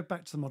 let's go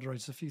back to the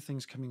moderators. A few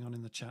things coming on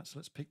in the chat, so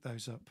let's pick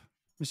those up.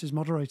 Mrs.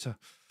 Moderator.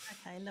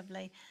 Okay,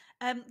 lovely.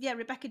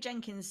 Rebecca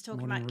Jenkins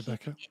talking Morning, about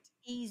Rebecca. keeping it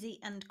easy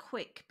and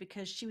quick,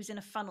 because she was in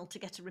a funnel to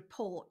get a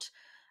report,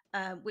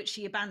 which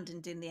she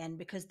abandoned in the end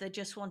because they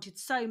just wanted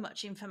so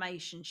much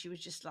information. She was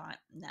just like,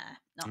 nah,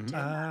 not doing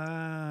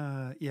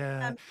that.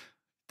 Yeah.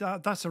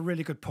 That's a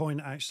really good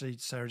point, actually,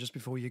 Sarah, just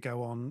before you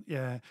go on.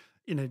 Yeah.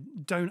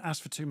 Don't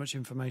ask for too much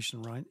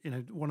information, right?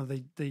 One of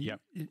the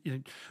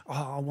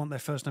I want their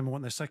first name, I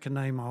want their second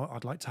name,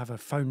 I'd like to have a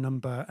phone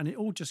number, and it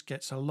all just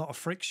gets a lot of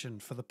friction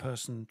for the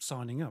person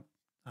signing up.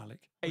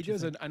 Alec, it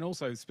does, and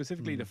also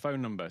specifically the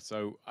phone number.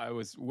 So I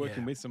was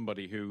working with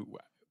somebody who,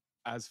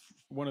 as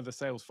one of the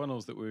sales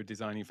funnels that we were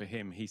designing for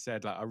him, he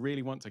said, like, I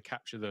really want to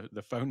capture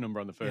the phone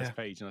number on the first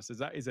page. And I said,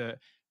 that is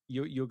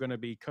you're going to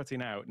be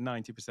cutting out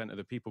 90% of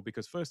the people,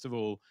 because first of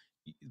all,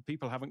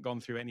 people haven't gone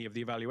through any of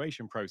the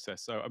evaluation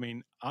process. So, I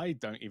mean, I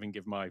don't even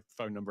give my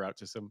phone number out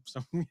to some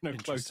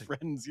close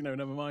friends,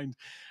 never mind,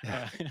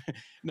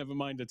 never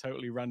mind a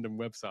totally random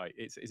website.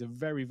 It's a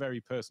very, very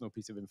personal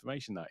piece of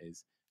information, that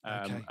is.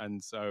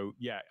 And so,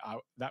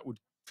 that would,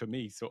 for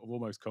me, sort of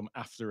almost come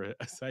after a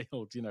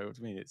sale. Do you know what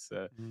I mean? It's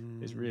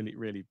really,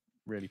 really,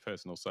 really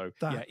personal. So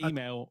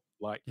email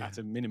at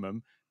a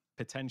minimum,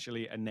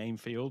 potentially a name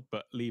field,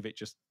 but leave it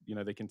just,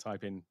 they can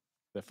type in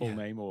their full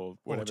name or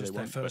whatever just they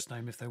want. Their first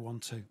name if they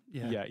want to.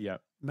 Yeah.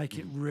 Make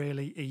it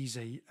really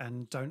easy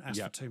and don't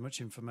ask for too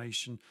much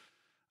information.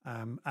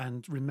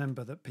 And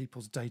remember that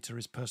people's data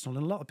is personal.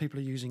 And a lot of people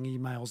are using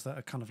emails that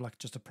are kind of like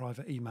just a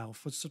private email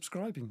for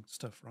subscribing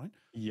stuff, right?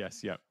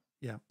 Yes, yeah.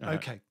 Yeah.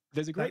 Okay.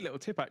 There's a great little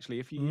tip, actually.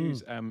 If you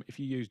use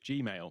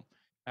Gmail,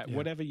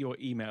 whatever your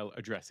email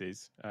address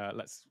is,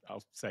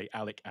 I'll say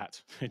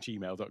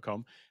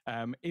alec@gmail.com.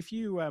 If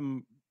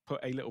you put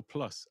a little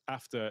plus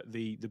after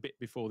the bit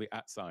before the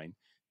 @ sign,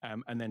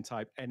 and then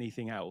type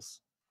anything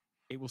else,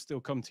 it will still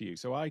come to you.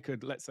 So I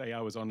could, let's say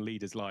I was on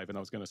Leaders Live and I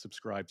was going to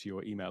subscribe to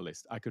your email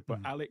list. I could put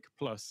Alec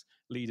plus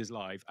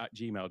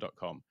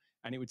leaderslive@gmail.com,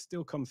 and it would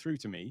still come through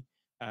to me.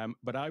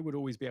 But I would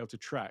always be able to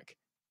track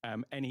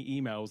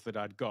any emails that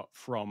I'd got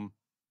from,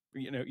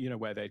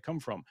 where they'd come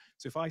from.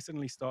 So if I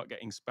suddenly start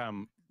getting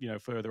spam,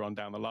 further on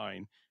down the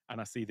line, and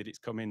I see that it's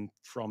coming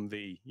from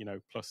the,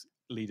 plus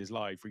Leaders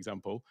Live, for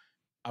example,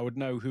 I would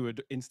know who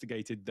had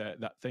instigated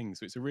that thing.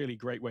 So it's a really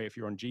great way, if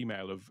you're on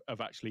Gmail,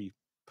 of actually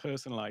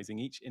personalizing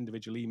each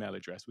individual email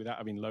address without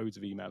having loads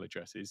of email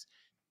addresses.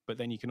 But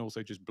then you can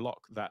also just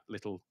block that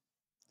little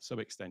sub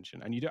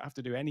extension, and you don't have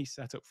to do any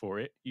setup for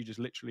it. You just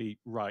literally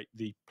write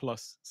the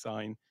plus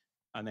sign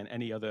and then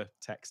any other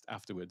text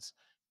afterwards,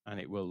 and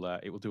it will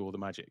do all the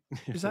magic.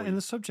 Is that in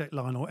the subject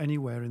line or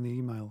anywhere in the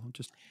email? I'm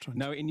just trying.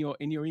 No, in your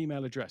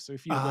email address. So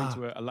if you're going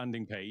to a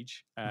landing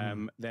page,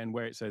 then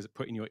where it says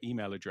put in your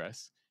email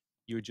address,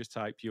 you would just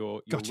type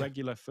your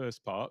regular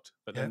first part,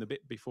 but then the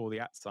bit before the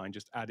 @ sign,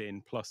 just add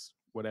in plus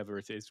whatever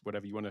it is,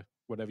 whatever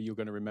you're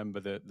going to remember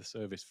the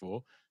service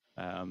for,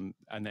 and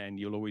then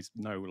you'll always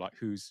know like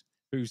who's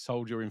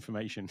sold your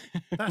information.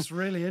 That's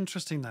really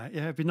interesting.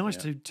 It'd be nice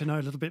to know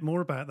a little bit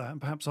more about that, and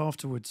perhaps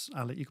afterwards,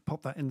 Alec, you could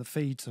pop that in the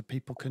feed so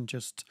people can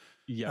just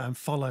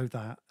follow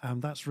that.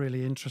 That's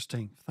really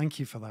interesting. Thank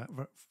you for that.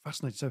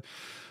 Fascinating. So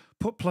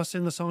put plus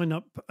in the sign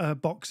up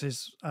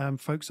boxes,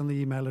 folks, on the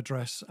email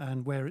address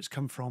and where it's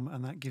come from,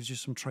 and that gives you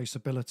some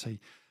traceability.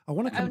 I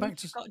want to come back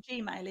to. You've got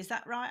Gmail, is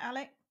that right,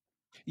 Alec?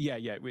 Yeah,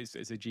 it's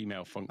a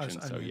Gmail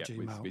function. So with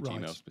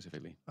Gmail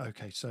specifically.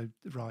 Okay, so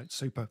right,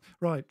 super.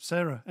 Right,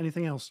 Sarah,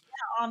 anything else?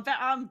 Yeah,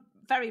 I'm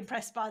very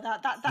impressed by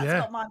that. That's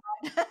got my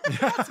mind.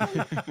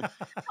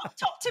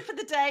 Top tip of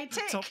the day.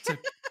 Tick. Top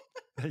tip.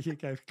 There you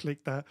go.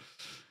 Click that.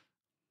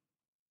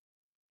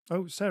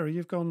 Oh, Sarah,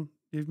 you've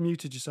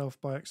muted yourself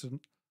by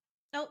accident.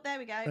 Oh, there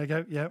we go. There you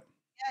go. Yep.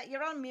 Yeah,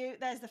 you're on mute.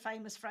 There's the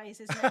famous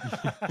phrase, isn't it?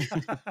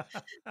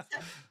 So,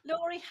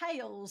 Laurie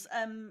Hales,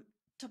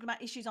 talking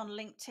about issues on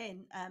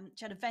LinkedIn.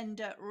 She had a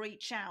vendor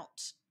reach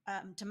out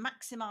to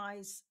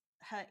maximize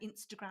her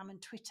Instagram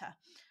and Twitter.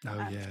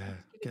 Give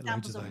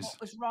examples of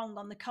what was wrong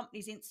on the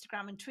company's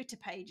Instagram and Twitter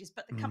pages,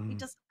 but the company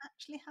doesn't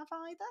actually have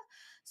either.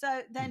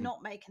 So they're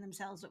not making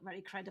themselves look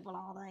very credible,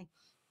 are they?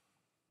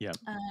 Yeah.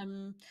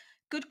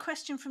 Good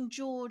question from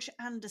George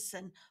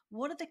Anderson.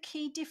 What are the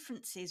key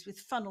differences with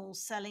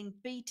funnels selling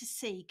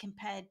B2C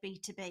compared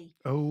B2B?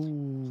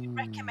 Oh,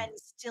 Recommend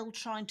still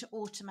trying to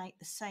automate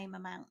the same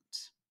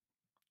amount.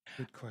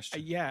 good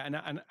question. Yeah,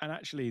 and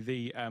actually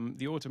the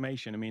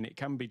automation. I mean, it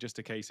can be just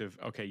a case of,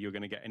 okay, you're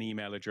going to get an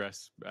email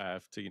address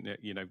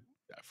to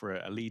for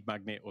a lead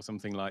magnet or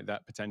something like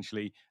that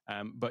potentially.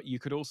 But you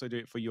could also do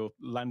it for your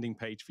landing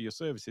page for your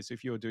services. So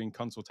if you're doing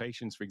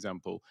consultations, for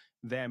example,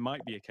 there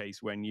might be a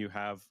case when you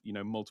have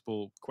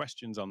multiple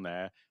questions on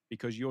there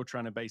because you're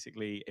trying to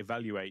basically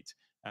evaluate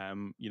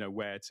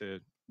where to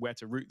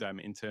route them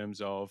in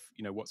terms of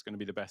what's going to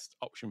be the best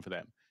option for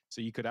them. So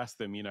you could ask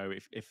them,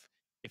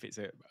 if it's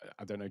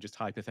I don't know, just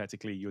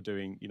hypothetically, you're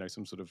doing,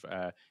 some sort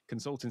of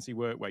consultancy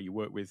work where you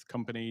work with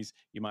companies,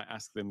 you might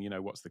ask them,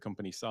 what's the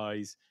company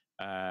size,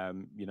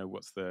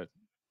 what's the,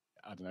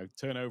 I don't know,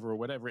 turnover or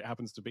whatever it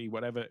happens to be,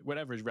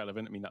 whatever is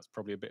relevant. I mean, that's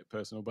probably a bit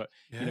personal, but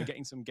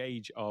getting some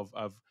gauge of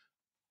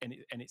and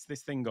it's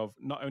this thing of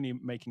not only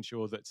making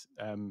sure that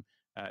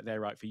they're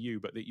right for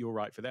you, but that you're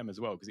right for them as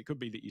well. Because it could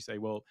be that you say,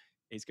 well,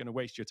 it's going to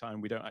waste your time.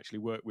 We don't actually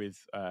work with,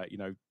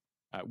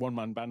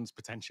 one-man bands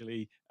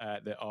potentially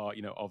that are,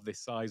 of this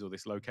size or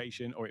this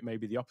location, or it may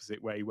be the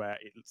opposite way where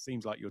it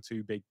seems like you're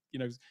too big,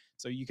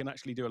 so you can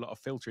actually do a lot of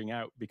filtering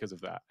out because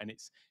of that. And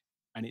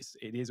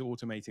it is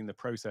automating the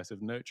process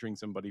of nurturing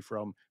somebody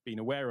from being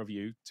aware of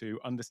you to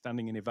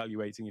understanding and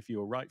evaluating if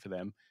you're right for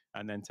them,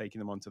 and then taking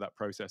them onto that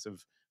process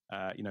of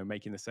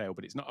making the sale.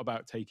 But it's not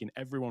about taking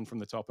everyone from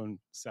the top and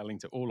selling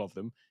to all of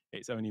them.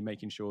 It's only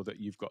making sure that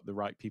you've got the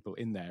right people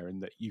in there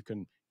and that you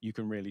can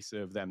really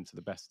serve them to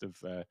the best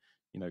of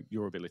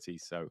your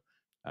abilities. So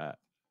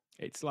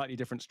it's slightly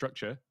different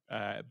structure,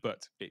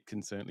 but it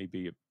can certainly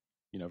be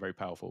a very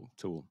powerful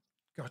tool.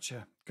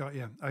 Gotcha. Got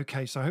you.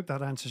 Okay. So I hope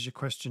that answers your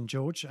question,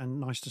 George, and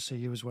nice to see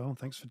you as well.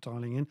 Thanks for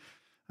dialing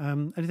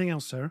in. Anything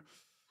else, Sarah?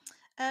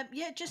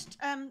 Just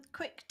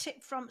quick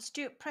tip from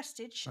Stuart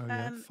Prestige Oh,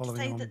 yeah. to Following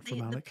say on that from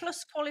the Alec.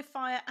 plus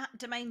qualifier at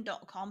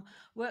domain.com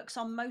works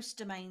on most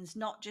domains,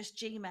 not just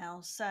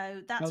Gmail.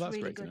 So that's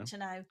really good to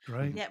know.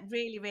 Great. Yeah,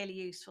 really, really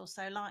useful.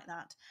 So like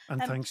that.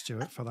 And thanks,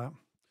 Stuart, for that.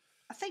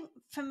 I think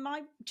from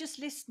my just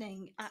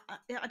listening,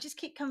 I just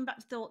keep coming back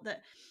to the thought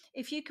that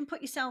if you can put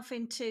yourself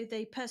into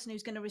the person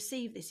who's going to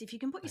receive this, if you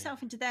can put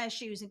yourself into their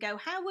shoes and go,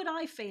 how would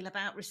I feel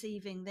about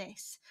receiving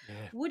this? Yeah.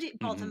 Would it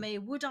bother me?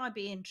 Would I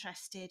be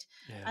interested?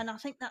 Yeah. And I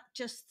think that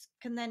just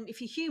can then,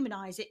 if you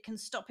humanize it, can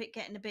stop it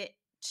getting a bit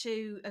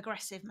too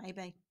aggressive,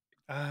 maybe.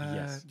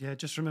 Yes. Yeah,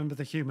 just remember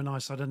the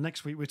humanized side. And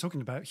next week we're talking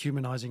about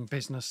humanizing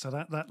business, so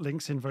that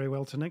links in very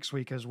well to next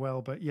week as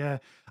well. But yeah,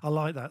 I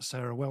like that,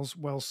 Sarah.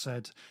 Well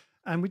said.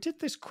 And we did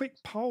this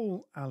quick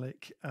poll,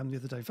 Alec, the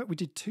other day. In fact, we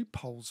did 2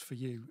 polls for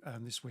you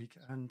this week.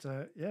 And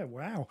yeah,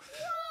 wow.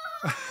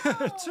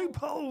 2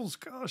 polls,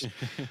 gosh.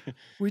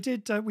 We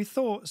did, we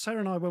thought,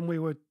 Sarah and I, when we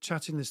were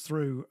chatting this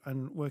through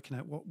and working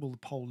out what will the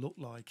poll look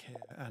like here,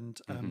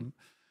 and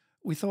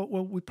we thought,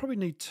 well, we probably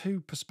need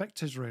 2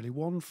 perspectives, really.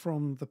 One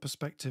from the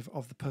perspective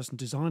of the person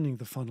designing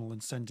the funnel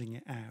and sending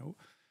it out.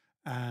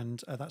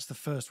 And that's the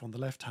first one, the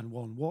left-hand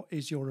one. What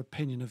is your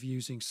opinion of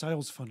using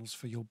sales funnels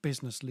for your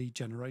business lead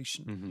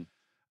generation?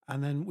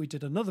 And then we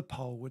did another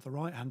poll with the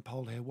right-hand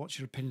poll here. What's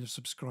your opinion of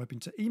subscribing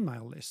to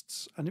email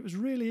lists? And it was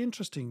really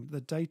interesting, the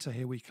data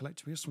here we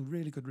collected. We have some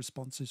really good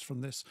responses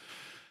from this.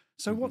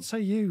 So what say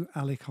you,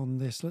 Alec, on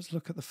this? Let's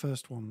look at the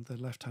first one, the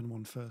left-hand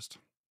one first.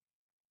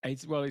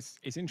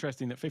 It's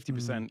interesting that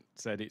 50%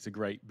 said it's a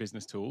great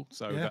business tool.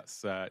 So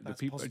that's the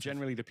people positive.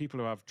 Generally the people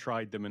who have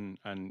tried them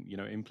and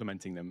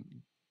implementing them,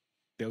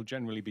 they'll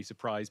generally be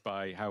surprised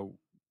by how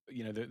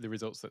the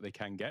results that they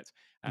can get.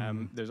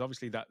 There's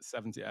obviously that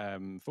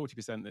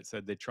 40% that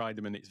said they tried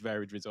them and it's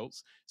varied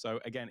results. So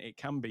again, it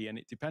can be, and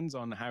it depends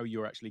on how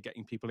you're actually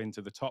getting people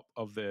into the top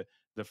of the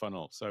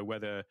funnel. So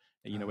whether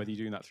whether you're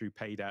doing that through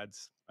paid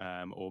ads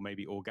or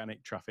maybe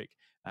organic traffic,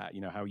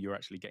 how you're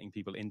actually getting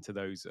people into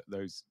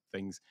those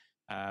things.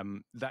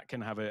 That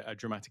can have a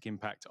dramatic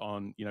impact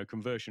on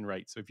conversion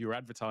rates. So if you're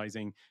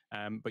advertising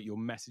but your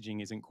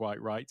messaging isn't quite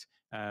right,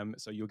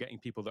 so you're getting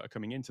people that are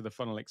coming into the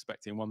funnel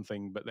expecting one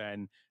thing, but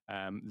then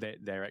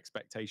their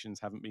expectations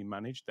haven't been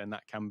managed, then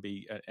that can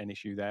be an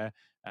issue there.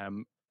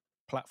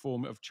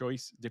 Platform of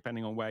choice,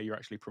 depending on where you're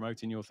actually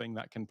promoting your thing,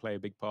 that can play a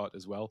big part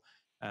as well.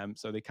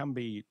 So they can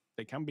be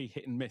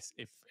hit and miss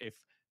if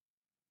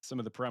some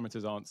of the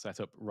parameters aren't set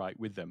up right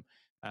with them.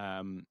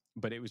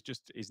 But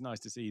it's nice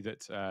to see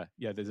that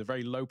there's a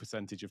very low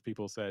percentage of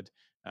people said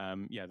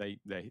they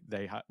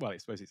I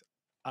suppose it's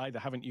either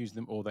haven't used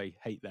them or they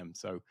hate them.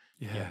 So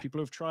people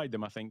who have tried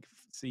them, I think,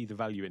 see the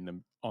value in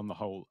them on the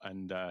whole,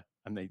 and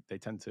they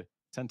tend to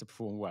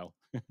perform well.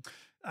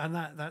 And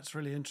that's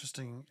really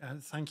interesting.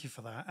 Thank you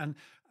for that.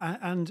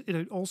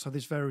 And also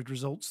this varied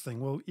results thing.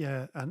 Well,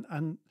 yeah,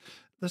 and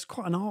there's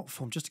quite an art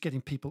form just to getting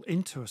people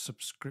into a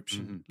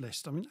subscription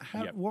list. I mean,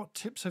 what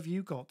tips have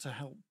you got to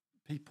help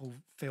people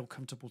feel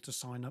comfortable to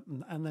sign up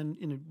and then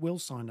will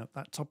sign up?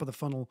 That top of the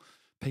funnel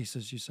piece,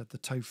 as you said, the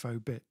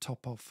TOFO bit,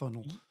 top of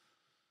funnel.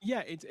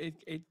 Yeah,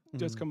 it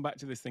does come back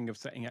to this thing of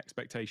setting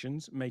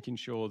expectations, making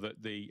sure that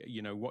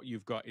what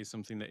you've got is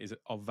something that is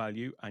of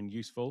value and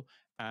useful,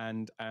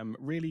 and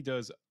really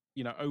does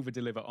over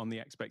deliver on the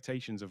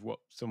expectations of what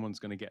someone's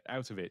going to get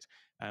out of it.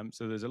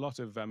 So there's a lot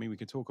of, I mean, we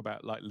can talk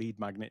about like lead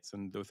magnets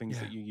and the things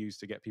Yeah. that you use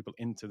to get people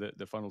into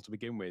the funnel to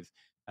begin with.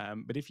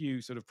 But if you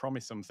sort of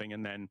promise something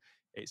and then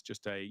it's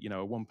just a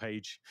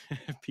one-page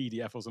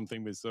PDF or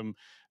something with some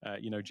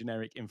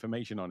generic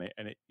information on it,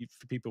 and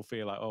people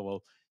feel like, oh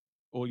well,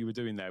 all you were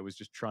doing there was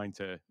just trying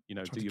to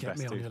Trying do to your get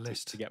me best on to, your to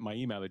list. to get my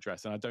email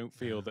address, and I don't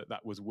feel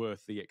that was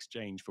worth the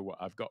exchange for what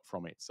I've got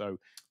from it. So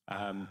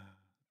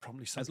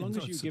Probably as long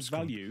as you give unsubscribe.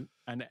 value,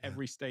 and at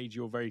every stage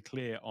you're very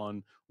clear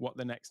on what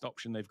the next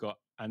option they've got,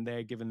 and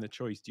they're given the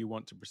choice, do you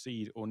want to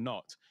proceed or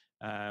not,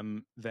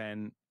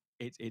 then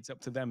it's up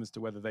to them as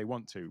to whether they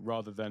want to,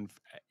 rather than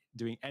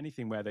doing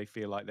anything where they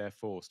feel like they're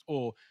forced,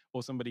 or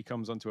somebody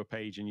comes onto a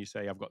page and you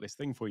say, I've got this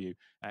thing for you,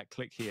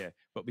 click here,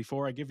 but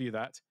before I give you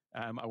that,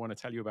 I want to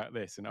tell you about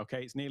this. And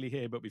okay, it's nearly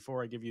here, but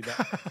before I give you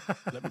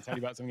that, let me tell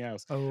you about something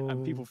else.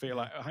 And people feel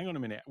like, oh, hang on a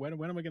minute, when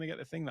am I going to get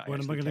the thing that I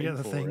actually came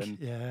for?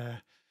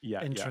 And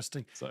yeah,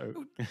 interesting. So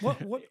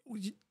what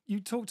you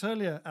talked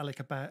earlier, Alec,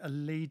 about a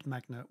lead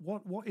magnet.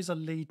 What is a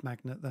lead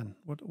magnet then?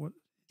 What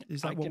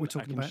is that? What we're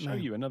talking about now? I can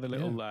show you another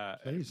little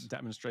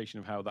demonstration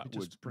of how that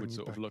would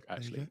sort of look, There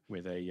actually,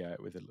 with a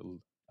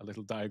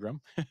little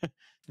diagram. Here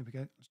we go.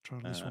 Let's try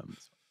this one.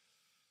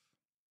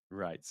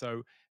 Right.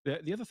 So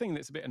the other thing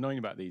that's a bit annoying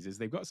about these is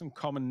they've got some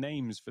common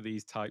names for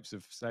these types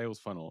of sales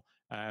funnel.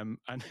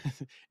 And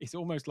it's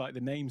almost like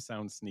the name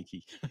sounds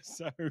sneaky.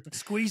 So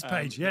squeeze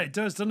page. Yeah, it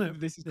does, doesn't it?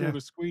 This is called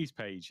a squeeze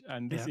page.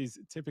 And this is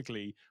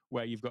typically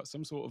where you've got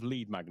some sort of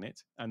lead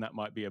magnet. And that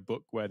might be a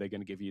book where they're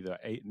going to give you the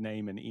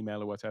name and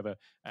email or whatever.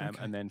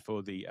 And then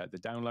for the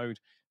download.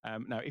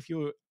 Now, if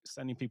you're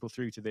sending people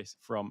through to this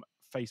from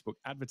Facebook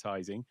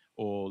advertising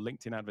or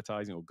LinkedIn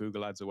advertising or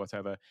Google ads or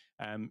whatever,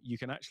 you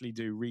can actually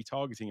do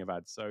retargeting of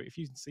ads. So if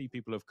you can see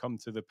people have come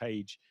to the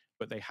page,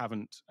 but they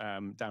haven't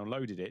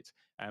downloaded it,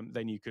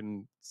 then you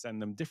can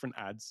send them different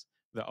ads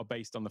that are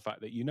based on the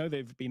fact that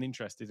they've been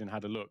interested and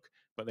had a look,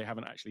 but they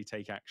haven't actually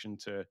take action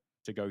to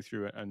go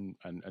through it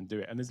and do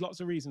it. And there's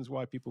lots of reasons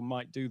why people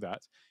might do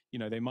that.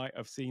 They might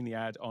have seen the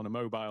ad on a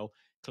mobile,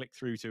 click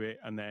through to it,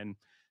 and then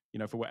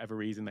for whatever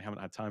reason, they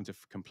haven't had time to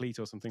complete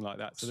or something like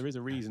that. So there is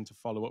a reason to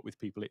follow up with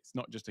people. It's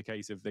not just a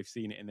case of they've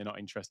seen it and they're not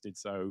interested.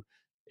 So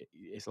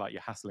it's like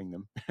you're hassling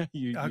them.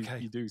 you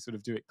do sort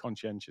of do it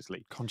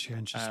conscientiously.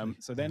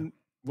 So then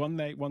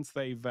once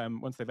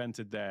they've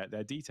entered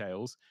their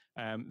details,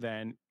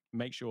 then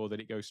make sure that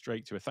it goes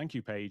straight to a thank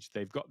you page.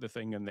 They've got the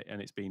thing and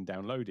it's been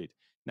downloaded.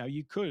 Now,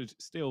 you could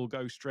still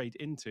go straight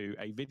into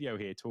a video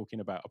here talking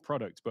about a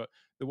product, but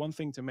the one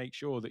thing to make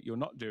sure that you're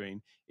not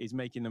doing is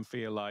making them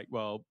feel like,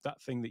 well,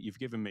 that thing that you've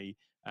given me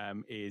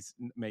is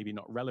maybe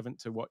not relevant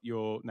to what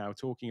you're now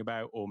talking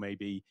about, or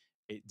maybe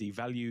it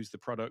devalues the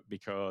product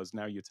because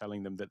now you're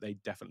telling them that they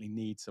definitely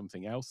need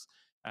something else.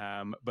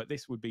 But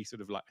this would be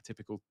sort of like a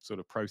typical sort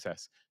of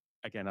process.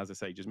 Again, as I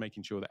say, just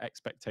making sure that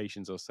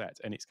expectations are set,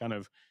 and it's kind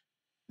of,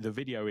 the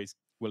video is,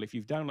 well, if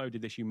you've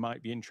downloaded this, you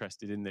might be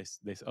interested in this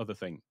other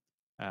thing.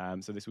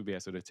 So this would be a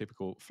sort of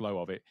typical flow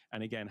of it.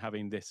 And again,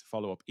 having this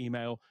follow-up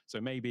email.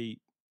 So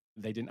maybe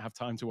they didn't have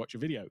time to watch a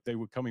video. They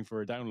were coming for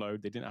a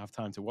download. They didn't have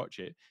time to watch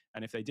it.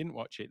 And if they didn't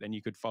watch it, then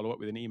you could follow up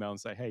with an email and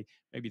say, hey,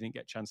 maybe you didn't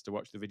get a chance to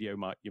watch the video.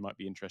 You might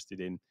be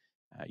interested in,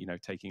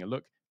 taking a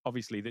look.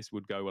 Obviously, this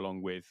would go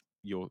along with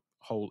your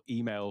whole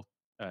email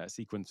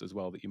sequence as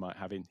well that you might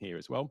have in here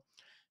as well.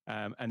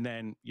 And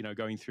then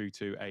going through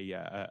to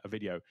a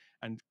video,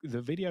 and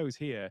the videos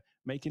here,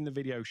 making the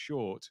video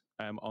short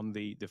on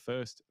the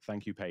first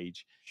thank you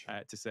page,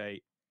 to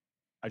say,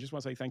 I just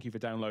want to say thank you for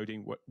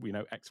downloading what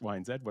X, Y,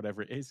 and Z,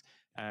 whatever it is.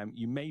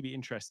 You may be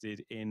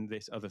interested in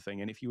this other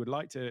thing, and if you would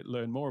like to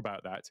learn more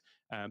about that,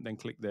 then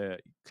click the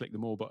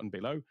more button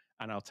below,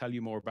 and I'll tell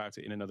you more about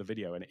it in another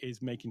video. And it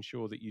is making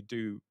sure that you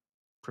do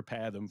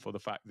prepare them for the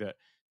fact that,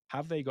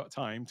 have they got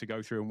time to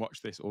go through and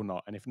watch this or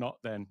not? And if not,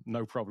 then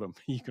no problem.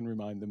 You can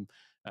remind them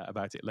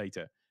about it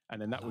later.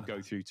 And then that would go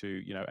through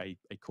to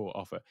a core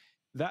offer.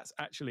 That's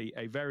actually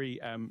a very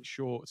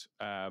short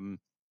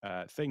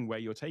thing where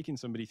you're taking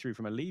somebody through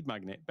from a lead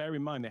magnet. Bear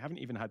in mind, they haven't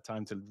even had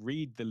time to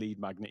read the lead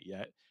magnet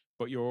yet,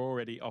 but you're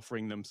already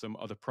offering them some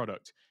other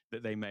product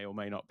that they may or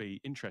may not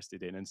be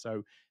interested in. And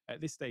so at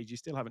this stage, you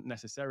still haven't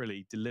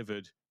necessarily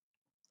delivered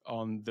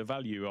on the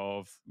value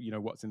of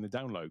what's in the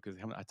download, because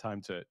they haven't had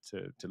time to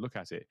look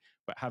at it.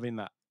 But having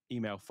that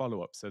email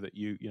follow up, so that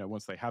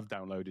once they have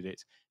downloaded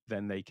it,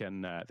 then they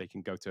can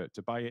go to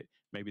buy it.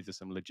 Maybe there's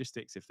some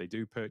logistics if they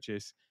do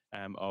purchase,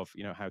 of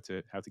how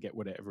to get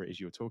whatever it is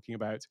you're talking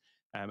about,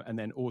 and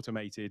then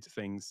automated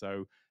things.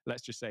 So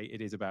let's just say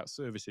it is about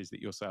services that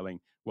you're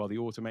selling. Well, the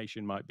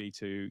automation might be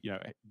to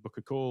book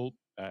a call,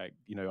 an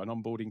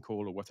onboarding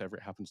call, or whatever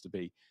it happens to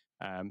be.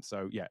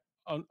 So yeah,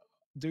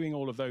 doing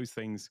all of those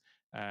things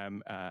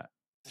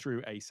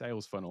through a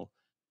sales funnel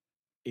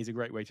is a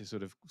great way to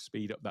sort of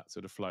speed up that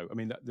sort of flow. I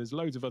mean, there's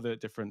loads of other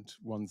different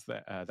ones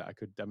that I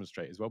could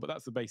demonstrate as well, but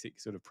that's the basic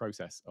sort of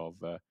process of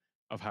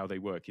how they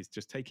work, is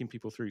just taking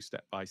people through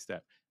step by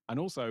step. And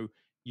also,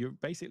 you're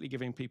basically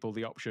giving people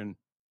the option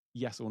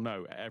yes or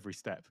no at every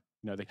step.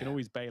 They can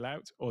always bail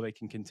out or they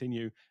can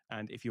continue.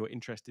 And if you're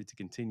interested to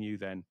continue,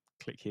 then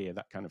click here,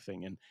 that kind of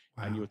thing.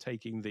 And you're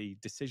taking the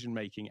decision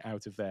making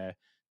out of their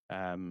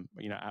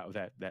out of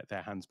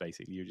their hands.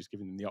 Basically, you're just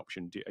giving them the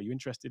option: are you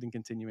interested in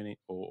continuing it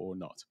or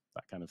not?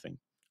 That kind of thing.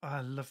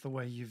 I love the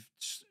way you've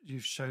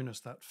shown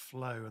us that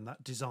flow and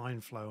that design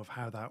flow of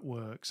how that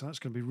works. And that's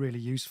going to be really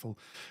useful,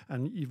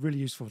 and really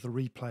useful for the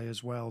replay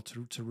as well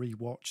to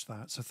rewatch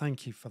that. So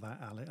thank you for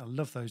that, Alec. I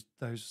love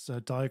those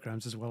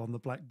diagrams as well on the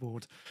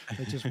blackboard.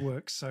 They just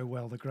work so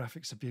well. The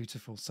graphics are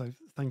beautiful. So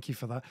thank you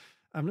for that.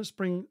 Let's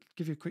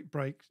give you a quick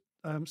break.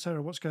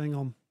 Sarah, what's going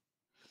on?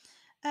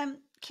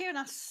 Kieran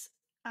asks,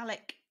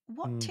 Alec,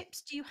 what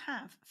tips do you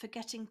have for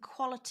getting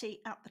quality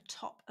at the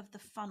top of the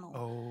funnel?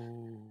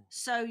 Oh,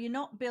 so you're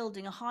not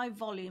building a high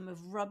volume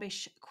of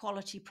rubbish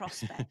quality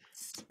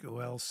prospects.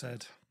 well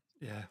said.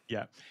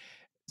 Yeah.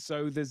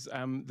 So there's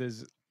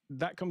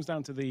that comes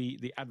down to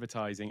the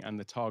advertising and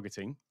the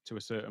targeting to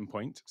a certain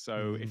point.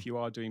 So if you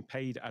are doing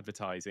paid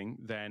advertising,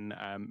 then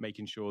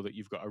making sure that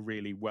you've got a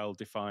really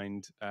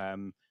well-defined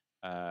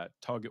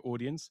target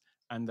audience,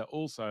 and that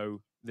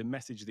also the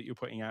message that you're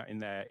putting out in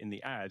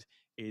the ad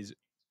is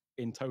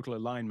in total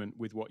alignment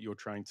with what you're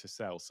trying to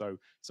sell. So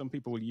some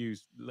people will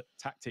use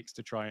tactics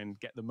to try and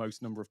get the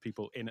most number of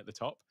people in at the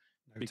top,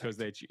 because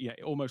they're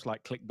almost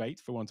like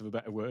clickbait, for want of a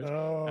better word.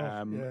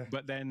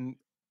 But then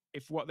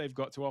if what they've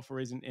got to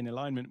offer isn't in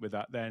alignment with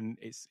that, then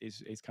it's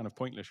kind of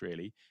pointless,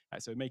 really.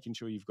 So making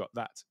sure you've got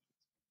that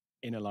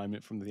in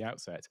alignment from the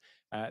outset.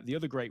 The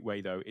other great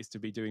way, though, is to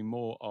be doing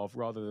more of,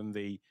 rather than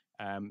the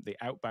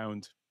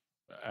outbound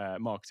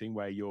marketing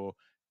where you're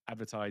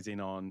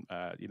advertising on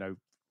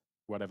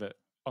whatever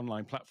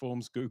online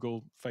platforms,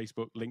 Google,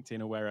 Facebook,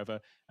 LinkedIn, or wherever,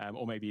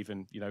 or maybe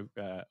even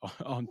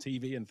on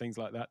TV and things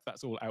like that.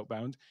 That's all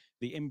outbound.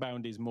 The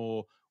inbound is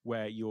more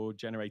where you're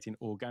generating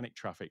organic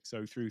traffic.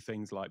 So through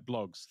things like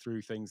blogs,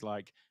 through things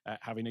like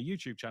having a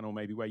YouTube channel,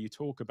 maybe where you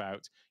talk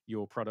about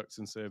your products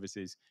and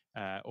services,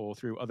 or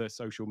through other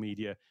social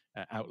media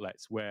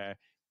outlets where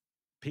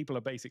people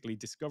are basically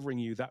discovering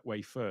you that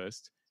way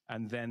first,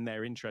 and then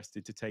they're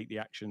interested to take the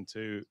action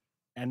to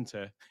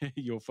enter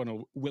your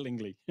funnel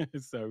willingly.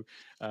 So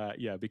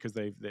because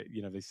they've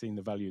seen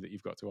the value that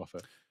you've got to offer.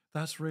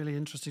 That's really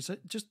interesting. So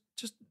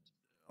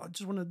I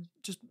just want to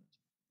just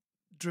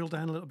drill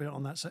down a little bit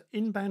on that. So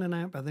inbound and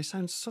outbound, they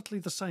sound subtly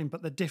the same,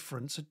 but they're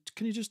different. So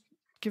can you just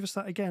give us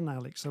that again,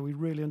 Alex, so we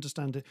really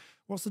understand it?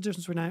 What's the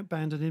difference between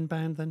outbound and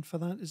inbound then for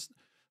that? It's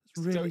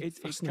really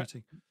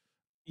fascinating.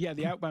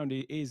 The outbound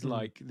is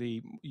like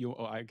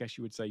I guess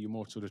you would say you're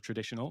more sort of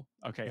traditional.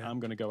 Okay, I'm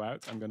going to go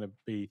out. I'm going to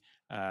be,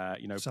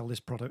 sell this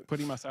product,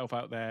 putting myself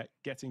out there,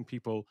 getting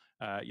people,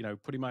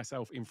 putting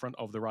myself in front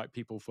of the right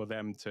people for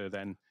them to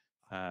then,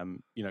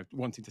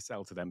 wanting to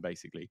sell to them,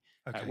 basically.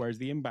 Whereas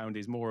the inbound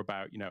is more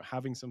about,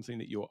 having something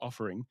that you're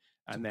offering,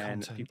 and then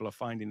content. People are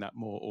finding that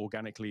more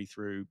organically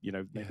through,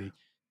 maybe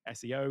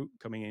SEO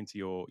coming into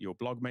your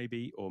blog,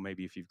 maybe, or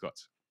maybe if you've got,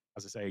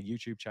 as I say, a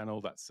YouTube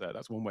channel. That's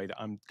one way that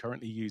I'm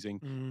currently using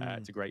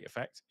to great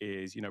effect,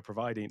 is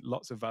providing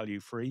lots of value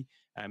free.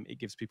 It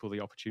gives people the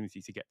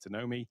opportunity to get to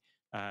know me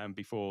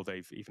before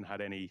they've even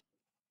had any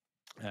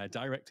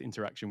direct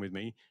interaction with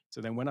me.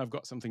 So then when I've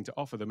got something to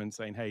offer them and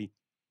saying, hey,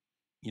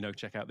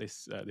 check out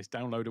this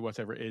download or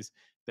whatever it is,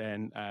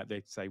 then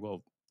they'd say,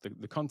 well,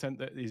 the content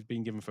that is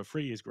being given for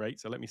free is great,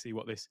 so let me see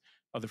what this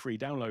other free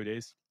download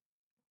is.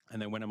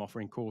 And then when I'm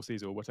offering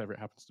courses or whatever it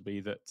happens to be,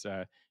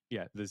 that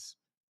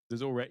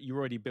you're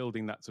already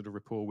building that sort of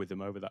rapport with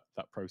them over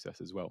that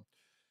process as well.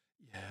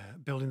 Yeah,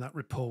 building that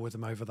rapport with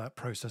them over that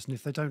process, and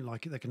if they don't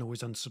like it, they can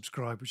always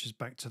unsubscribe, which is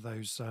back to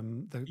those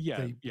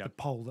the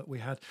poll that we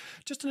had.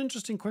 Just an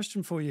interesting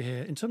question for you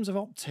here in terms of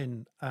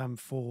opt-in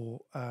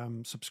for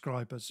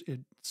subscribers.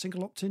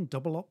 Single opt-in,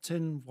 double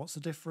opt-in. What's the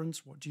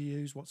difference? What do you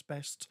use? What's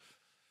best?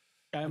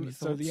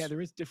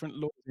 There is different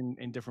laws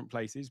in different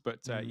places,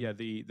 but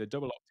the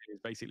double opt-in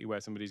is basically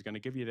where somebody's going to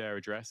give you their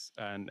address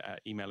and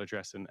email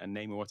address and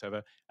name or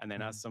whatever, and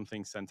then as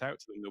something's sent out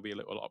to them, there'll be a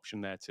little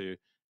option there to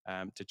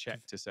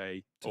check to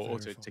say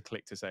to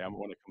click to say I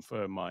want to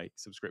confirm my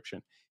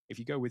subscription. If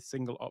you go with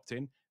single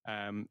opt-in,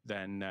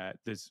 then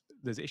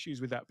there's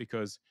issues with that,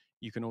 because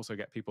you can also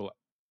get people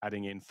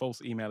adding in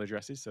false email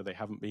addresses, so they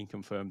haven't been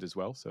confirmed as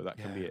well. So that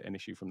can be an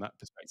issue from that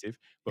perspective.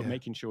 But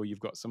making sure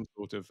you've got some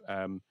sort of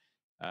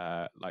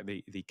like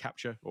the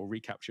capture or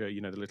recapture,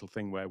 the little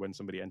thing where when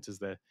somebody enters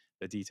their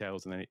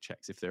details and then it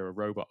checks if they're a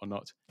robot or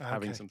not,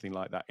 having something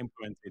like that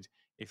implemented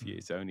if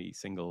it's only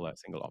single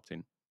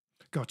opt-in.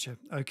 Gotcha.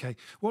 Okay.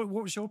 What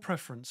was your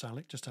preference,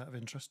 Alec? Just out of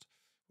interest,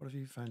 what have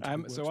you found?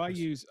 So I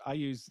use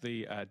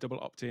the double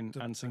opt-in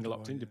and single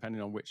opt-in,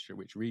 depending on which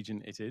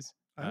region it is.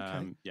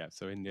 Okay.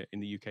 So in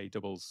the UK,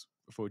 doubles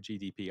for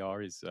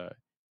GDPR is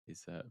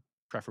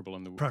preferable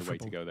and the way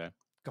to go there.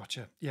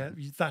 Gotcha. Yeah,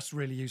 that's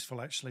really useful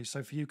actually.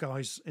 So for you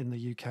guys in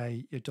the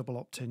UK, your double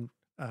opt-in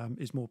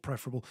is more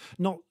preferable.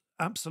 Not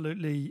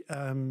absolutely.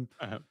 Uh,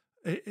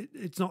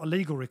 It's not a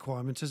legal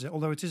requirement, is it?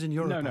 Although it is in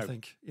no, Europe, I no.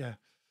 think. Yeah.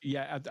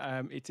 Yeah,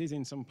 it is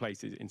in some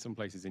places. In some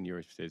places in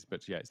Europe, it is.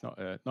 But yeah, it's not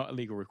a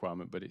legal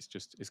requirement. But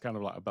it's kind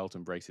of like a belt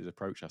and braces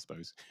approach, I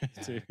suppose.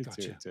 Yeah. To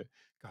Gotcha. it. To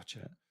Gotcha.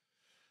 yeah.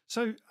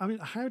 So, I mean,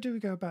 how do we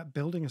go about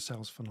building a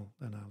sales funnel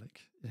then,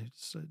 Alec?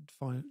 It's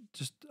fine.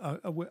 Just,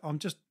 I'm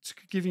just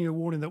giving you a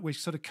warning that we're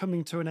sort of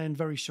coming to an end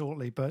very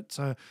shortly. But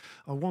I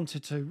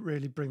wanted to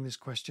really bring this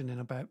question in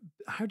about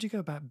how do you go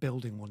about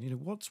building one?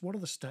 What are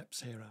the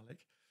steps here, Alec?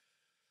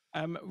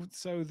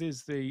 So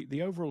there's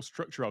the overall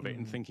structure of it,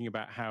 and Mm, thinking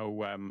about how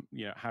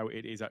how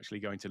it is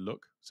actually going to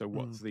look. So mm,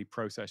 what's the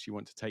process you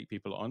want to take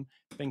people on?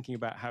 Thinking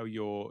about how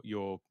your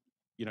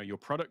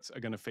products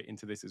are going to fit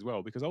into this as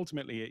well, because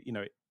ultimately,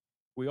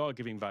 we are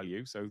giving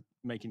value. So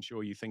making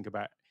sure you think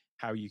about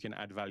how you can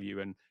add value,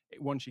 and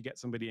once you get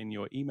somebody in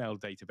your email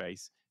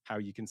database, how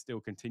you can still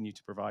continue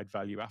to provide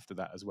value after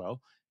that as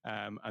well.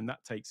 And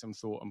that takes some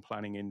thought and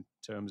planning in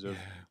terms of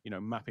yeah.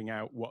 mapping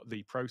out what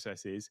the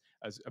process is.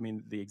 As I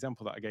mean, the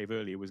example that I gave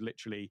earlier was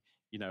literally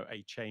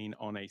a chain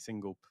on a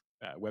single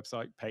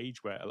website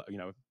page where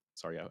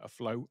sorry, a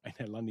flow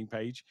in a landing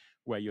page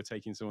where you're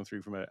taking someone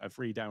through from a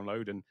free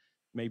download, and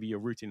maybe you're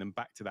routing them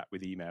back to that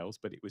with emails,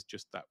 but it was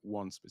just that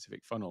one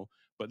specific funnel.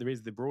 But there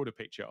is the broader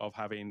picture of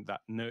having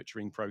that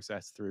nurturing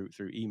process through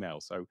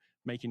email. So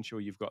making sure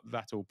you've got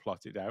that all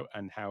plotted out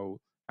and how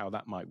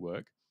that might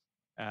work.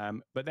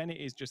 But then it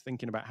is just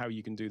thinking about how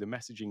you can do the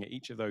messaging at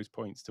each of those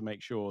points to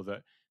make sure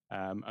that,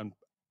 and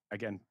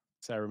again,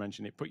 Sarah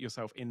mentioned it, put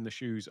yourself in the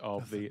shoes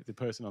of Perfect. the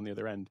person on the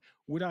other end.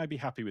 Would I be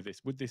happy with this?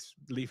 Would this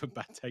leave a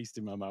bad taste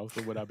in my mouth,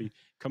 or would I be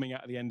coming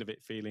out at the end of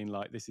it feeling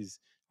like this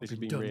I've has been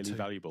been done really to.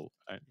 valuable?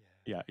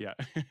 Yeah. Yeah.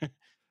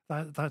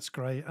 That's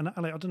great. And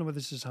Alec, I don't know whether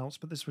this helps,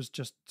 but this was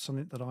just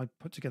something that I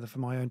put together for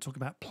my own,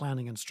 talking about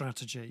planning and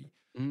strategy.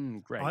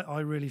 Great. I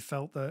really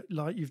felt that,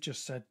 like you've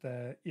just said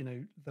there,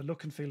 the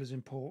look and feel is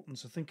important.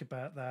 So think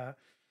about that.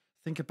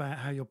 Think about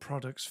how your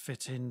products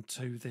fit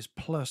into this,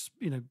 plus,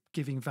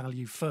 giving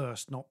value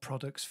first, not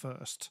products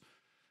first.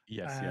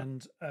 Yes. Yeah.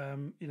 And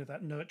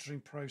that nurturing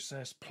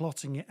process,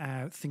 plotting it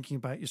out, thinking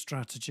about your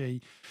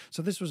strategy.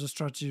 So this was a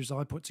strategy as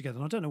I put together,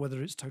 and I don't know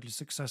whether it's totally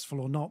successful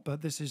or not,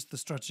 but this is the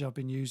strategy I've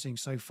been using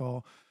so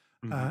far.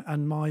 Hmm.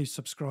 And my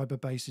subscriber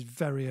base is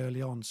very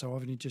early on, so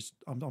I've only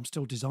I'm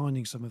still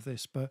designing some of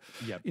this, but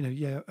Yep.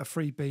 a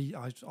freebie.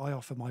 I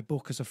offer my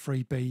book as a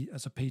freebie,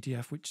 as a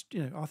PDF, which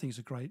I think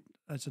is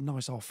it's a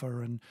nice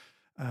offer, and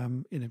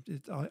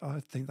I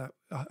think that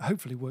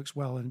hopefully works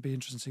well, and it'd be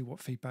interesting to see what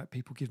feedback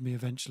people give me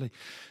eventually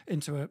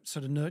into a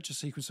sort of nurture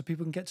sequence, so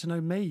people can get to know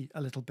me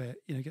a little bit,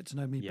 get to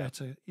know me Yeah.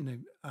 better,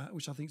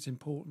 which I think is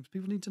important.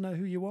 People need to know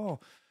who you are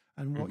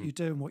and what Hmm. you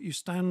do and what you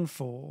stand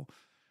for.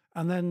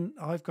 And then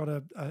I've got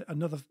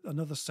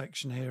another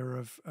section here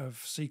of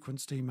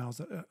sequenced emails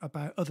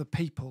about other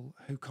people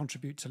who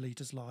contribute to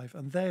Leaders Live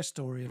and their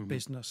story of Hmm.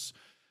 business,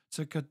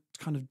 to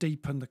kind of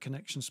deepen the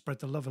connection, spread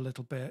the love a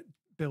little bit,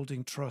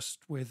 building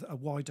trust with a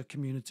wider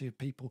community of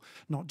people,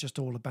 not just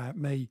all about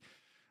me.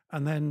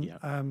 And then Yeah.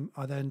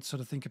 I then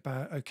sort of think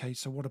about, okay,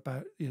 so what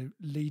about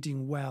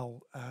leading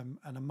well, and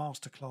a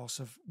masterclass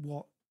of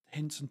what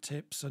hints and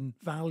tips and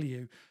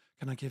value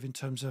can I give in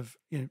terms of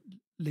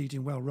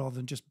leading well, rather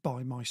than just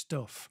buy my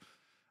stuff,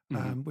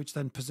 Hmm. which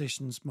then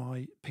positions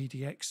my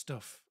PDX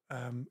stuff,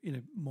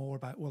 more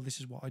about, well, this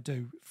is what I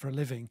do for a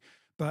living,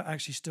 but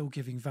actually still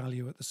giving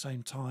value at the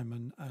same time,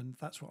 and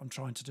that's what I'm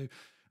trying to do.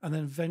 And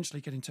then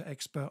eventually getting to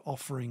expert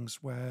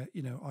offerings where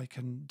I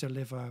can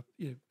deliver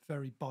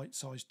very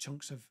bite-sized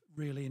chunks of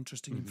really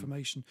interesting Hmm.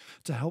 information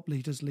to help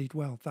leaders lead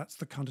well. That's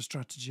the kind of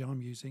strategy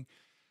I'm using.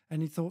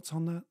 Any thoughts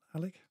on that,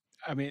 Alec?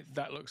 I mean,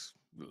 that looks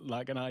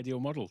like an ideal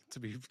model. To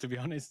be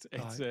honest,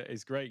 Right.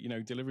 it's great.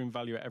 Delivering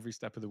value at every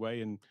step of the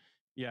way, and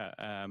yeah,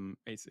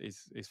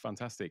 it's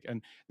fantastic.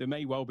 And there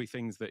may well be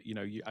things that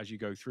as you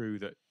go through,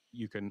 that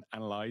you can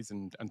analyze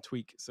and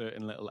tweak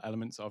certain little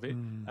elements of it.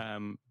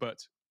 Mm.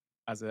 But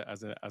as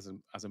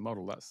a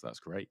model, that's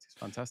great. It's It,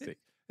 fantastic.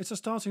 it's a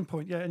starting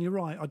point, yeah, and you're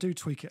right. I do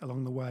tweak it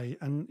along the way,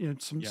 and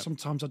Yeah.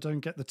 sometimes I don't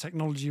get the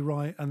technology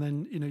right, and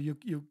then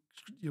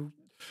you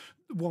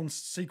one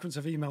sequence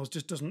of emails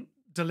just doesn't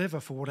deliver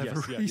for whatever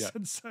Yes. Yeah. Yeah.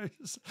 reason. So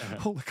it's Uh-huh.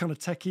 all the kind of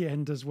techie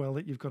end as well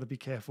that you've got to be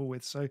careful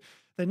with. So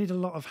they need a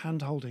lot of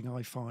hand holding,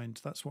 I find.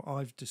 That's what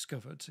I've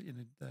discovered.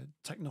 The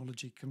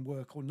technology can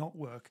work or not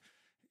work.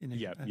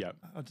 Yeah. Yeah.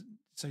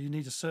 So you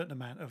need a certain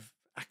amount of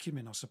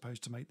acumen, I suppose,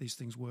 to make these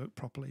things work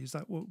properly. Is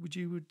that what would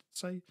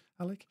say,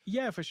 Alec?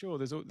 Yeah, for sure.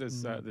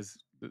 Mm,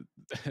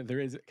 There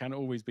is can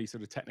always be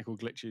sort of technical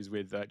glitches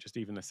with just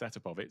even the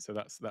setup of it. So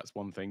that's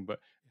one thing. But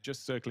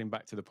just circling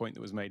back to the point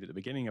that was made at the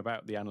beginning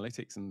about the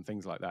analytics and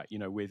things like that,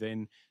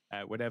 within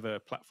whatever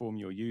platform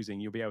you're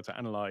using, you'll be able to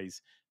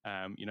analyze,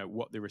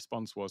 what the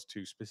response was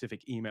to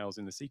specific emails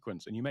in the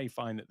sequence, and you may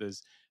find that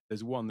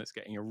there's one that's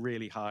getting a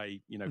really high,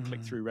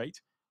 click mm, through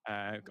rate.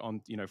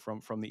 on,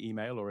 from the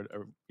email or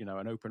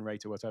an open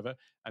rate or whatever.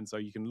 And so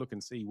you can look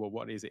and see, well,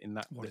 what is it in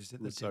that What is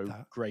it was that did so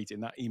that? great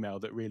in that email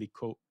that really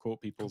caught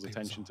people's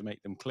attention eye. to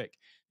make them click.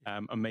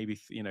 And maybe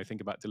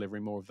think about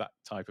delivering more of that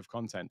type of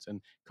content.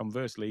 And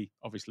conversely,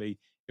 obviously,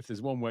 if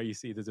there's one where you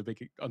see there's a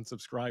big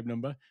unsubscribe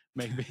number,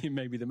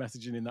 maybe the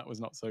messaging in that was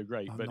not so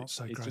great. But Not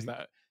so it's great. just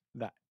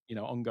that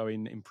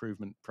ongoing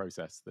improvement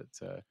process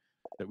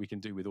that we can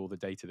do with all the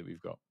data that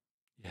we've got.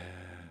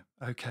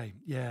 Yeah. Okay.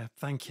 Yeah.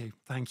 Thank you.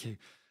 Thank you.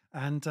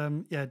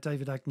 And yeah,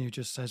 David Agnew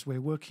just says we're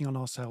working on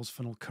our sales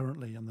funnel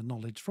currently, and the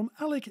knowledge from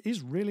Alec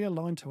is really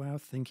aligned to our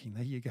thinking.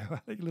 There you go,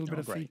 Alec. A little bit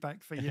of Great.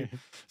 feedback for you.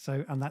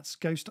 So, and that's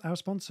Ghost, our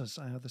sponsors,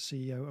 the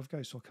CEO of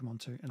Ghost. I'll come on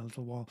to in a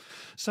little while.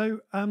 So,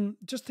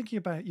 just thinking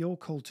about your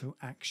call to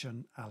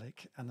action,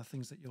 Alec, and the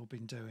things that you've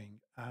been doing.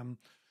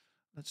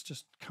 Let's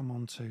just come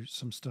on to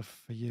some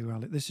stuff for you,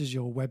 Alec. This is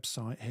your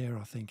website here,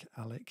 I think,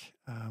 Alec.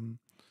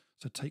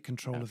 So take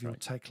control of your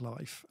tech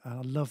life. And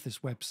I love this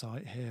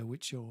website here,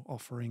 which you're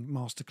offering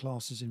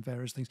masterclasses in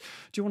various things.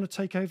 Do you want to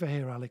take over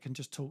here, Alec, and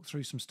just talk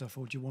through some stuff,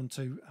 or do you want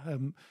to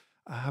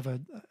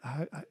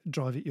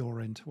drive at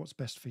your end? What's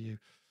best for you?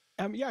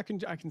 Yeah,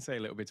 I can say a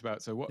little bit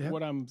about. So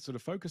what I'm sort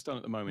of focused on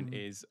at the moment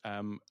is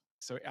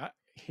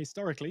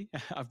historically,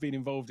 I've been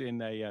involved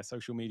in a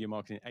social media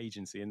marketing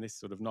agency, and this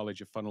sort of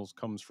knowledge of funnels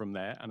comes from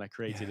there. And I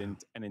created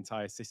an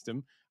entire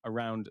system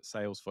around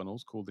sales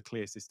funnels called the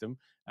Clear System.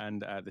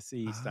 And the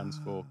C stands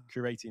for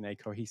curating a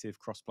cohesive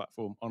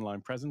cross-platform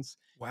online presence.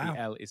 Wow. The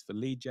L is for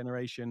lead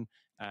generation.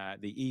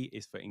 The E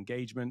is for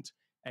engagement.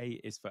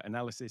 A is for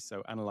analysis,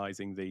 so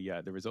analyzing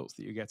the results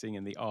that you're getting,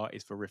 and the R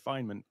is for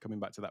refinement, coming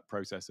back to that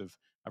process of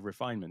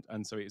refinement.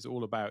 And so it's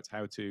all about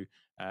how to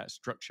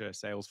structure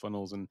sales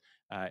funnels and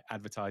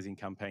advertising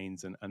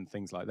campaigns and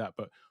things like that.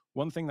 But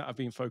one thing that I've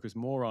been focused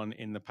more on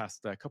in the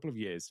past couple of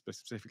years,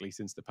 specifically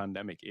since the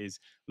pandemic, is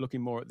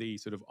looking more at the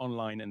sort of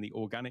online and the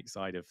organic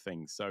side of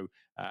things. So,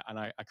 and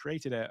I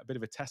created a bit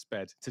of a test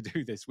bed to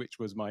do this, which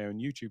was my own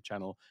YouTube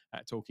channel,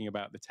 talking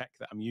about the tech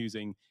that I'm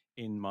using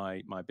in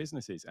my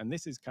businesses. And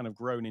this has kind of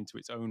grown into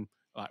its own,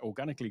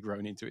 organically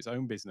grown into its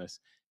own business,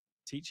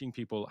 teaching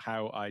people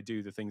how I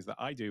do the things that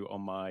I do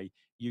on my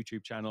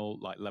YouTube channel,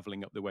 like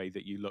leveling up the way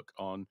that you look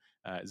on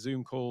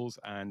Zoom calls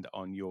and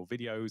on your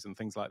videos and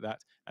things like that.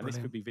 And Brilliant.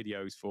 This could be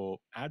videos for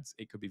ads.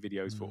 It could be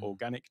videos for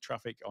organic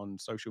traffic on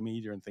social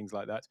media and things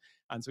like that.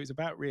 And so it's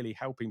about really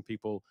helping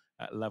people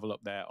level up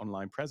their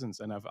online presence.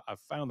 And I've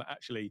found that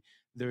actually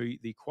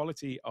the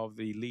quality of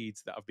the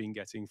leads that I've been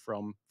getting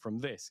from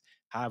this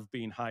have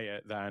been higher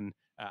than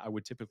I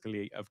would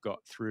typically have got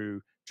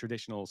through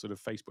traditional sort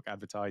of Facebook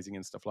advertising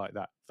and stuff like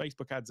that.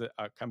 Facebook ads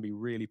can be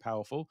really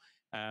powerful,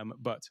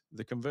 but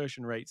the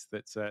conversion rates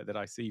that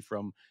I see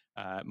from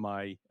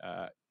my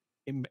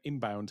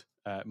inbound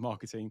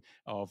marketing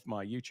of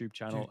my YouTube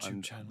channel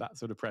that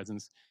sort of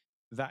presence,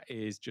 that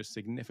is just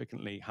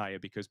significantly higher,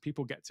 because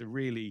people get to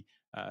really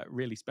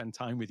spend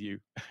time with you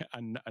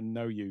and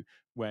know you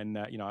when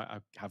I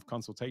have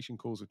consultation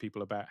calls with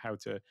people about how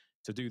to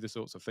do the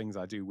sorts of things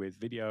I do with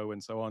video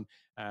and so on,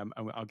 and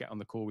I'll get on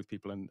the call with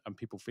people and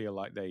people feel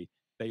like they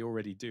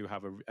already do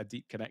have a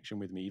deep connection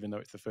with me, even though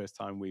it's the first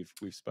time we've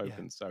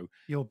spoken. So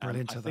you're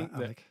brilliant at that,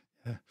 Alec.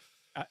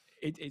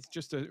 It's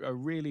just a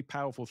really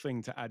powerful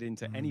thing to add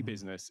into any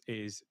business,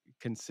 is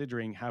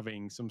considering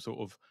having some sort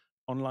of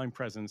online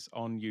presence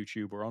on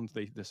YouTube or on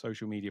the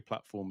social media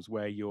platforms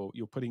where you're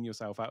putting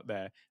yourself out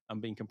there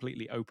and being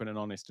completely open and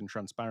honest and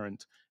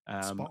transparent,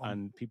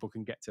 and people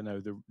can get to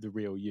know the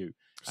real you.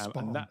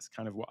 And that's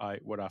kind of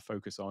what I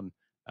focus on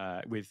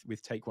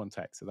with Take One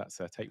Tech. So that's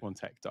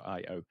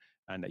takeonetech.io.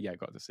 And I've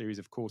got a series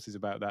of courses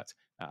about that.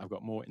 I've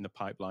got more in the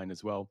pipeline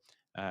as well,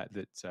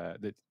 that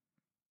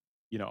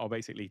are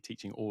basically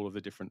teaching all of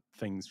the different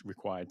things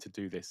required to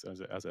do this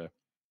as a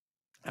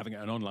having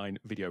an online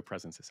video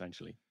presence,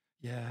 essentially.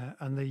 Yeah,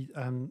 and the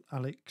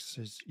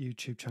Alex's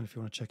YouTube channel, if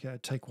you want to check it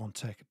out, Take One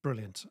Tech,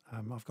 brilliant.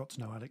 I've got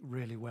to know Alec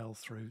really well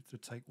through the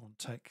Take One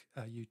Tech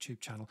YouTube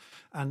channel,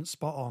 and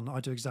spot on. I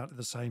do exactly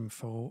the same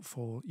for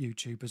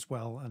YouTube as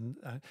well, and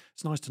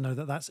it's nice to know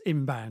that that's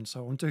inbound,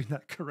 so I'm doing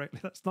that correctly.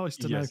 That's nice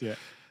to know. Yeah.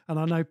 And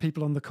I know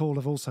people on the call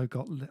have also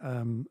got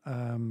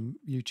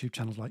YouTube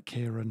channels, like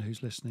Kieran,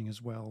 who's listening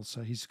as well.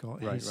 So he's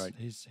got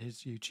his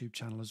YouTube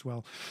channel as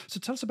well. So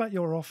tell us about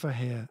your offer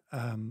here,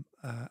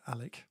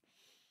 Alec.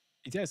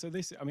 Yeah, so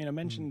I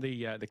mentioned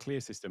the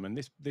Clear System, and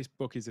this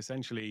book is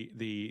essentially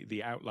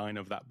the outline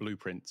of that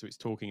blueprint. So it's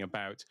talking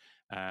about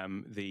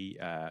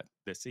the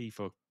C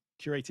for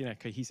curating a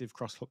cohesive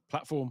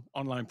cross-platform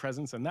online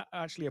presence, and that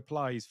actually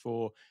applies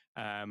for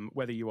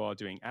whether you are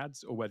doing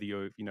ads or whether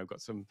you've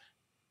got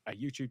a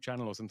YouTube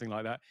channel or something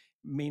like that,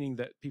 meaning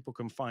that people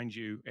can find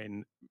you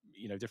in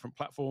different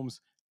platforms,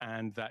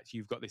 and that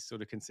you've got this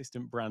sort of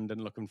consistent brand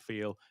and look and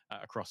feel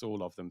across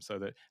all of them. So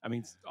that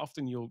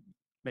often you'll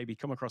maybe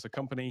come across a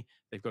company,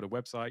 they've got a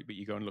website, but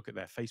you go and look at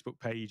their Facebook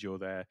page or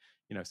their,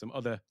 some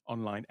other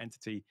online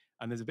entity,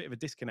 and there's a bit of a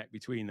disconnect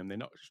between them.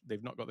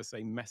 They've not got the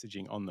same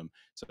messaging on them.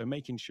 So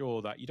making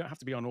sure that you don't have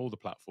to be on all the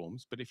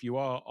platforms, but if you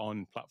are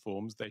on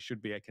platforms, there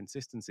should be a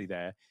consistency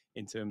there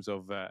in terms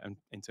of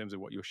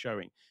what you're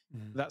showing.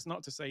 That's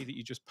not to say that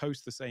you just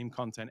post the same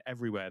content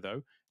everywhere,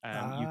 though.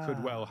 You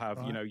could well have,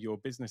 right. your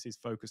business is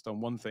focused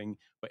on one thing,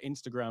 but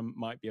Instagram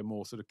might be a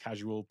more sort of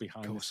casual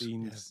behind the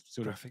scenes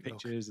sort of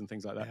pictures and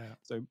things like that. Yeah.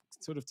 So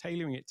sort of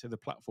tailoring it to the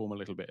platform a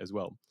little bit as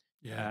well.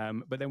 Yeah.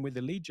 But then with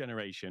the lead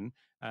generation,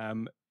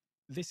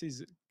 this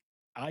is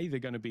either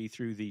going to be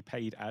through the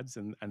paid ads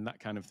and that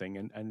kind of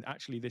thing. And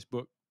actually this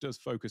book does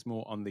focus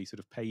more on the sort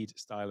of paid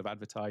style of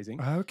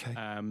advertising. Okay.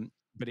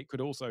 But it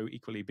could also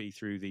equally be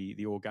through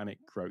the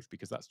organic growth,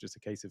 because that's just a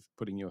case of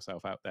putting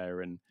yourself out there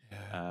and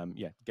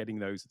getting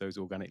those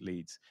organic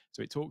leads.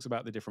 So it talks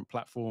about the different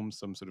platforms,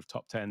 some sort of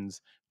top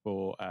 10s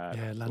for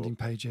landing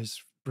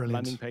pages. Brilliant.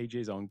 Landing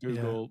pages on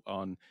Google,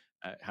 on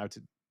how to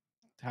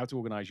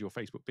organize your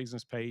Facebook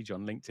business page,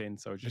 on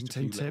LinkedIn. So just LinkedIn a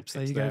few tips.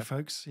 There you go,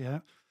 folks. Yeah.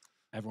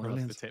 Everyone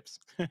loves the tips.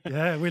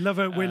 Yeah, we love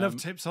it. We love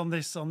tips on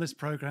this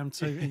program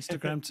too.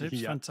 Instagram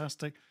tips,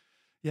 fantastic.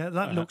 Yeah,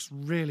 that looks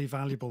really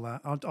valuable.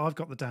 That I've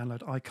got the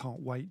download. I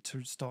can't wait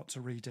to start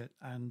to read it,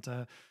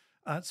 and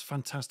that's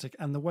fantastic.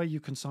 And the way you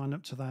can sign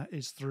up to that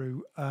is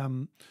through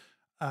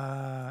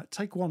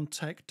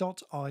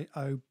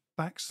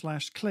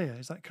takeonetech.io/clear.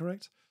 Is that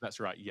correct? That's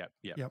right. Yep.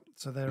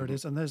 So there it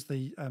is, and there's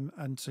the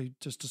and so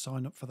just to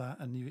sign up for that,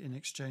 and in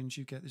exchange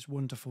you get this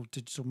wonderful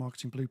digital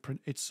marketing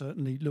blueprint. It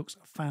certainly looks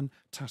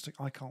fantastic.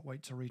 I can't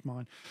wait to read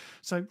mine.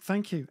 So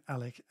thank you,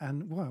 Alec,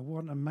 and wow,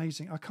 what an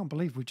amazing! I can't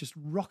believe we just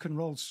rock and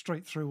rolled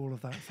straight through all of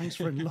that. Thanks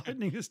for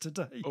enlightening us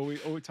today.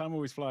 Time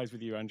always flies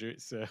with you, Andrew.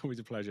 It's always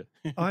a pleasure.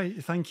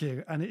 Thank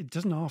you, and it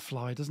doesn't half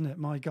fly, doesn't it?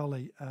 My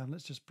golly,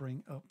 let's just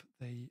bring up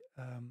the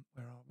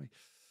where are we?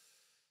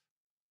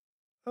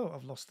 Oh,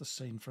 I've lost the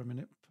scene for a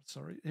minute.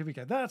 Sorry. Here we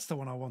go. That's the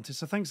one I wanted.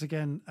 So thanks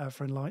again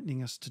for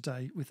enlightening us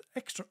today with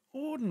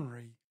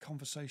extraordinary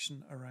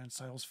conversation around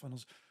sales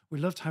funnels. We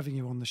loved having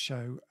you on the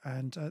show.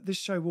 And this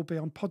show will be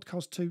on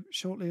podcast too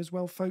shortly as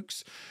well,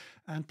 folks.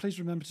 And please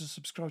remember to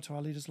subscribe to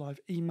our Leaders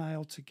Live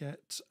email to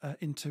get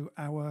into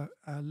our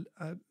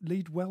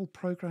Lead Well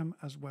program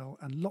as well.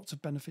 And lots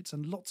of benefits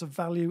and lots of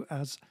value,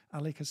 as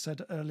Alec has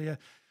said earlier.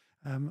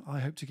 I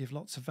hope to give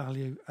lots of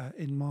value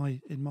in my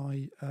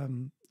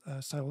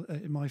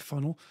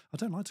funnel. I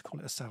don't like to call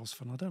it a sales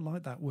funnel. I don't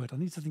like that word. I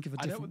need to think of a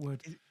different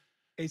word.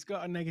 It's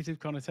got a negative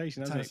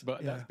connotation, hasn't it?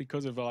 But that's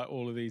because of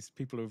all of these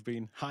people who have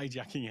been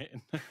hijacking it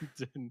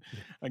and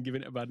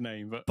giving it a bad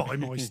name. But buy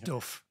my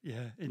stuff.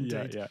 Yeah,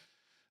 indeed. Yeah.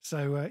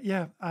 So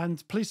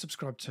and please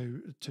subscribe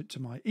to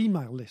my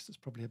email list. That's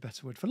probably a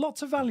better word for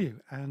lots of value.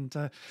 And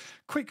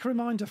quick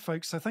reminder,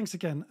 folks. So thanks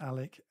again,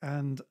 Alec.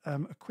 And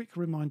a quick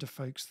reminder,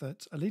 folks,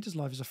 that Leaders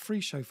Live is a free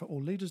show for all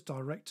leaders,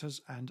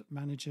 directors, and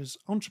managers,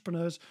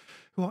 entrepreneurs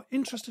who are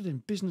interested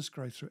in business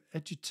growth through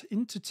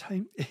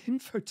infotainment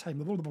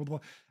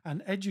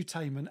and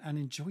edutainment, and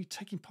enjoy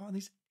taking part in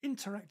these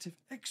interactive,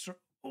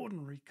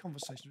 extraordinary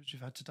conversations which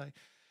we've had today.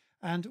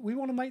 And we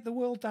want to make the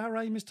world, our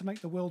aim is to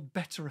make the world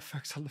better,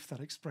 folks. I love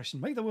that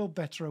expression. Make the world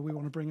better. We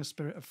want to bring a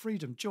spirit of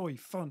freedom, joy,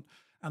 fun,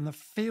 and the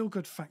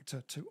feel-good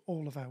factor to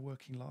all of our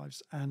working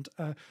lives. And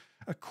a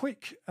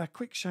quick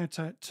shout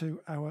out to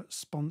our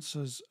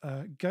sponsors,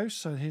 Ghost.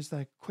 So here's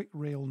their quick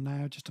reel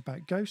now just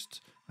about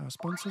Ghost, our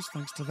sponsors.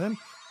 Thanks to them.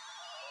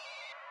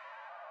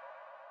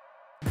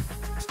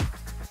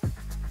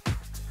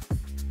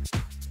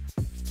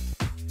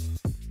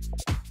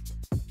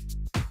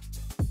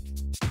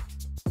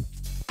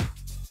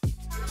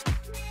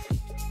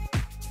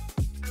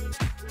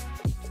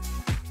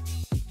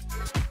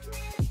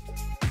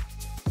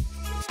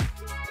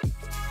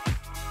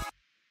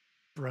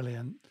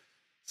 Brilliant.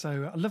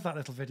 So I love that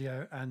little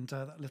video and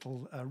that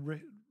little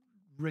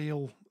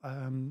reel.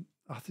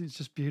 I think it's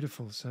just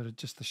beautiful. So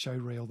just the show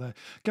reel there.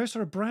 Ghost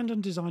are a brand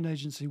and design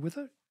agency with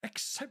an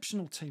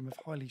exceptional team of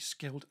highly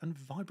skilled and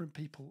vibrant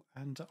people.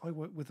 And I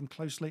work with them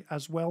closely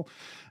as well.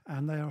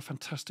 And they are a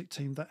fantastic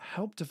team that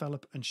help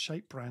develop and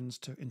shape brands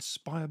to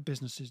inspire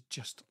businesses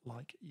just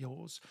like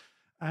yours.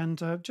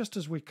 And just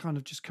as we're kind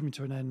of just coming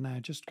to an end now,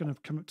 just going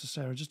to come up to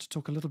Sarah just to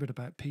talk a little bit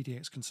about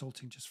PDX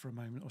Consulting just for a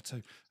moment or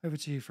two. Over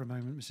to you for a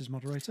moment, Mrs.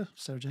 Moderator,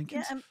 Sarah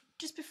Jenkins. Yeah,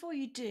 just before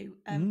you do,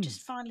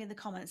 just finally in the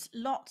comments,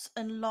 lots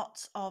and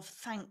lots of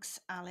thanks,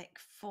 Alec,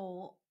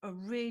 for a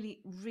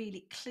really,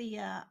 really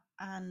clear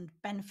and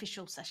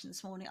beneficial session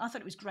this morning. I thought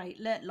it was great,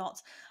 learnt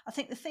lots. I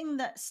think the thing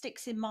that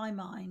sticks in my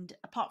mind,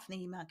 apart from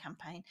the email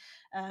campaign,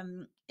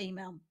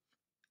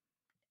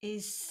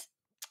 is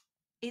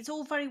it's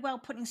all very well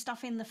putting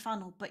stuff in the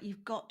funnel, but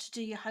you've got to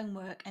do your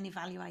homework and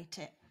evaluate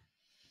it.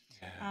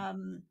 Yeah.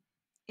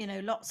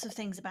 Lots of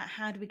things about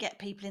how do we get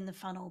people in the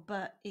funnel,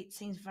 but it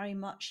seems very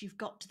much you've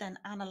got to then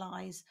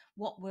analyze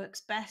what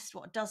works best,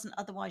 what doesn't.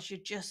 Otherwise,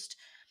 you're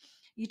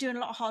doing a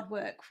lot of hard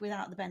work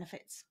without the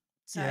benefits.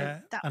 So Yeah,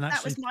 that and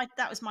actually,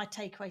 that was my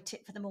takeaway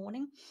tip for the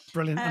morning.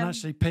 brilliant. And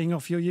actually peeing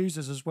off your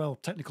users as well,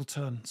 technical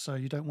term. So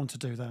you don't want to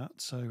do that.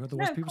 So otherwise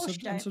No, of people course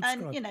you don't.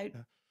 And unsubscribe.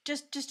 Yeah.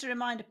 just a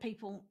reminder,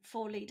 people,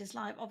 for Leaders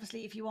Live.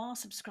 Obviously, if you are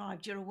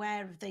subscribed, you're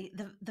aware of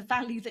the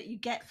value that you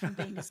get from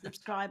being a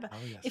subscriber. Oh,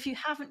 yes. If you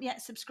haven't yet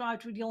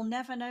subscribed, well, you'll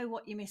never know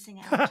what you're missing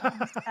out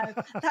on.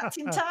 So that's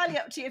entirely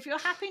up to you. If you're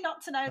happy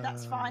not to know,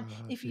 that's fine.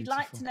 If you'd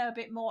like to know a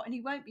bit more and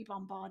you won't be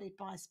bombarded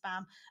by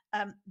spam,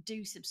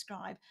 do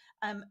subscribe.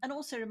 And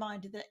also a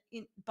reminder that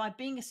by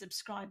being a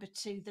subscriber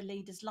to the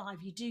Leaders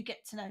Live, you do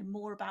get to know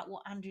more about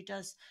what Andrew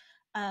does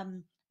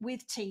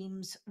with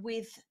teams,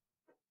 with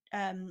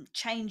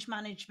change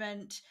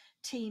management,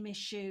 team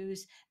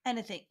issues,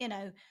 anything,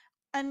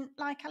 and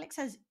like Alex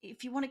says,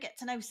 if you want to get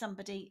to know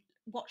somebody,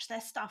 watch their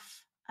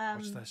stuff.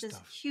 There's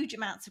huge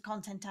amounts of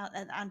content out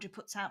there that Andrew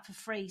puts out for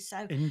free,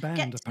 so Inbound,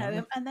 get to apparently. know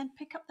him and then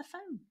pick up the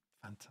phone.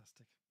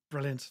 Fantastic.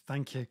 Brilliant.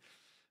 Thank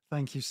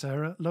you,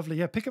 Sarah. Lovely.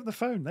 Yeah, pick up the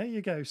phone. There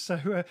you go.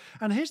 So,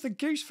 and here's the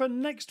goose for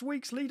next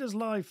week's Leaders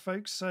Live,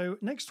 folks. So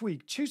next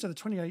week, Tuesday the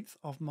 28th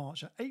of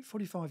March at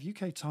 8:45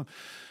 UK time,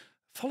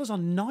 follows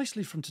on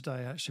nicely from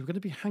today, actually. We're going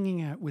to be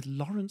hanging out with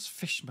Lawrence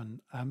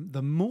Fishman,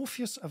 the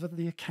Morpheus of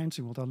the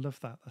accounting world. I love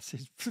that. That's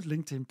his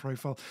LinkedIn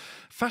profile.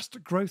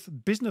 Fast growth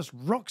business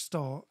rock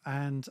star.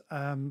 And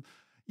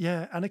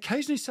and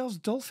occasionally sells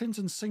dolphins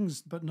and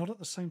sings, but not at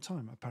the same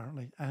time,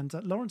 apparently. And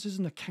Lawrence is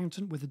an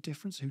accountant with a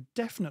difference who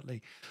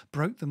definitely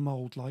broke the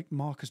mold, like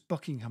Marcus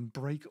Buckingham,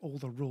 break all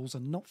the rules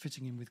and not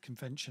fitting in with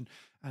convention.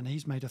 And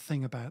he's made a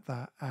thing about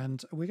that.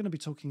 And we're going to be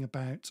talking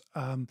about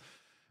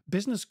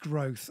business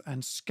growth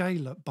and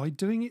scale up by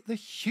doing it the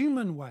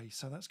human way.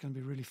 So that's going to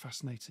be really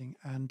fascinating.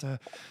 And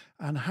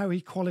how he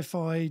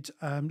qualified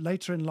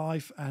later in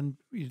life and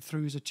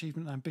through his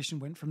achievement and ambition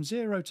went from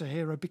zero to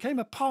hero, became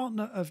a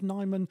partner of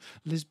Nyman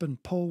Lisbon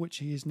Paul, which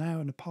he is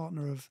now, and a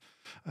partner of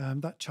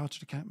that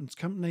chartered accountants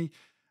company.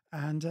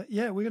 And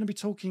we're going to be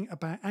talking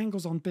about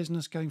angles on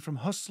business, going from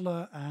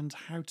hustler and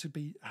how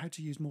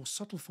to use more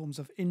subtle forms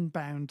of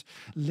inbound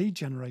lead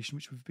generation,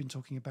 which we've been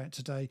talking about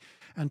today,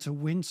 and to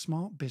win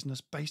smart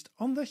business based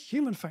on the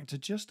human factor,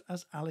 just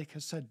as Alec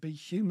has said, be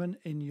human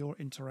in your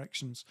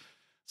interactions.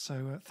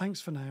 So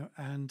thanks for now.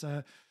 And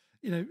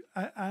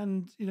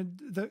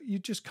that you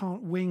just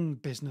can't wing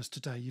business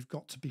today. You've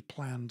got to be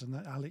planned. And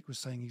that Alec was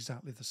saying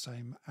exactly the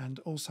same. And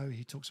also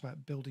he talks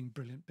about building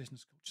brilliant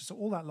business culture. So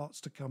all that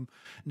lots to come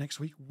next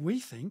week.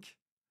 We think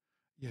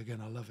you're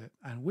going to love it.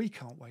 And we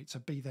can't wait. So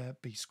be there,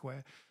 be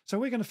square. So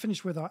we're going to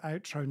finish with our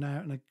outro now.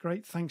 And a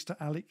great thanks to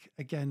Alec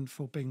again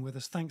for being with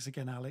us. Thanks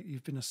again, Alec.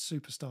 You've been a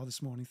superstar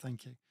this morning.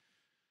 Thank you.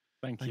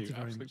 Thank you.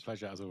 Absolute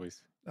pleasure as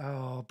always.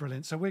 Oh,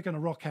 brilliant. So we're going to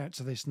rock out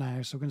to this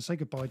now. So we're going to say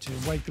goodbye to you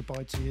and wave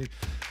goodbye to you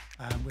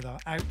with our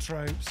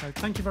outro. So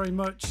thank you very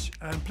much.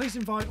 Please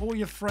invite all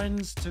your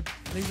friends to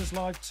Leaders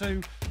Live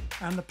too.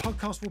 And the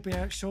podcast will be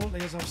out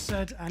shortly, as I've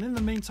said. And in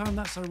the meantime,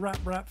 that's a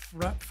wrap,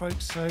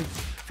 folks. So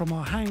from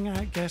our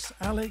hangout guests,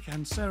 Alec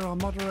and Sarah, our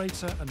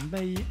moderator, and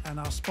me, and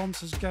our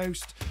sponsors,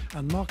 Ghost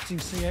and Marketing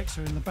CX,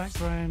 who are in the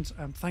background.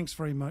 Thanks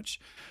very much.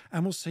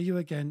 And we'll see you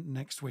again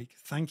next week.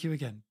 Thank you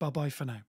again. Bye-bye for now.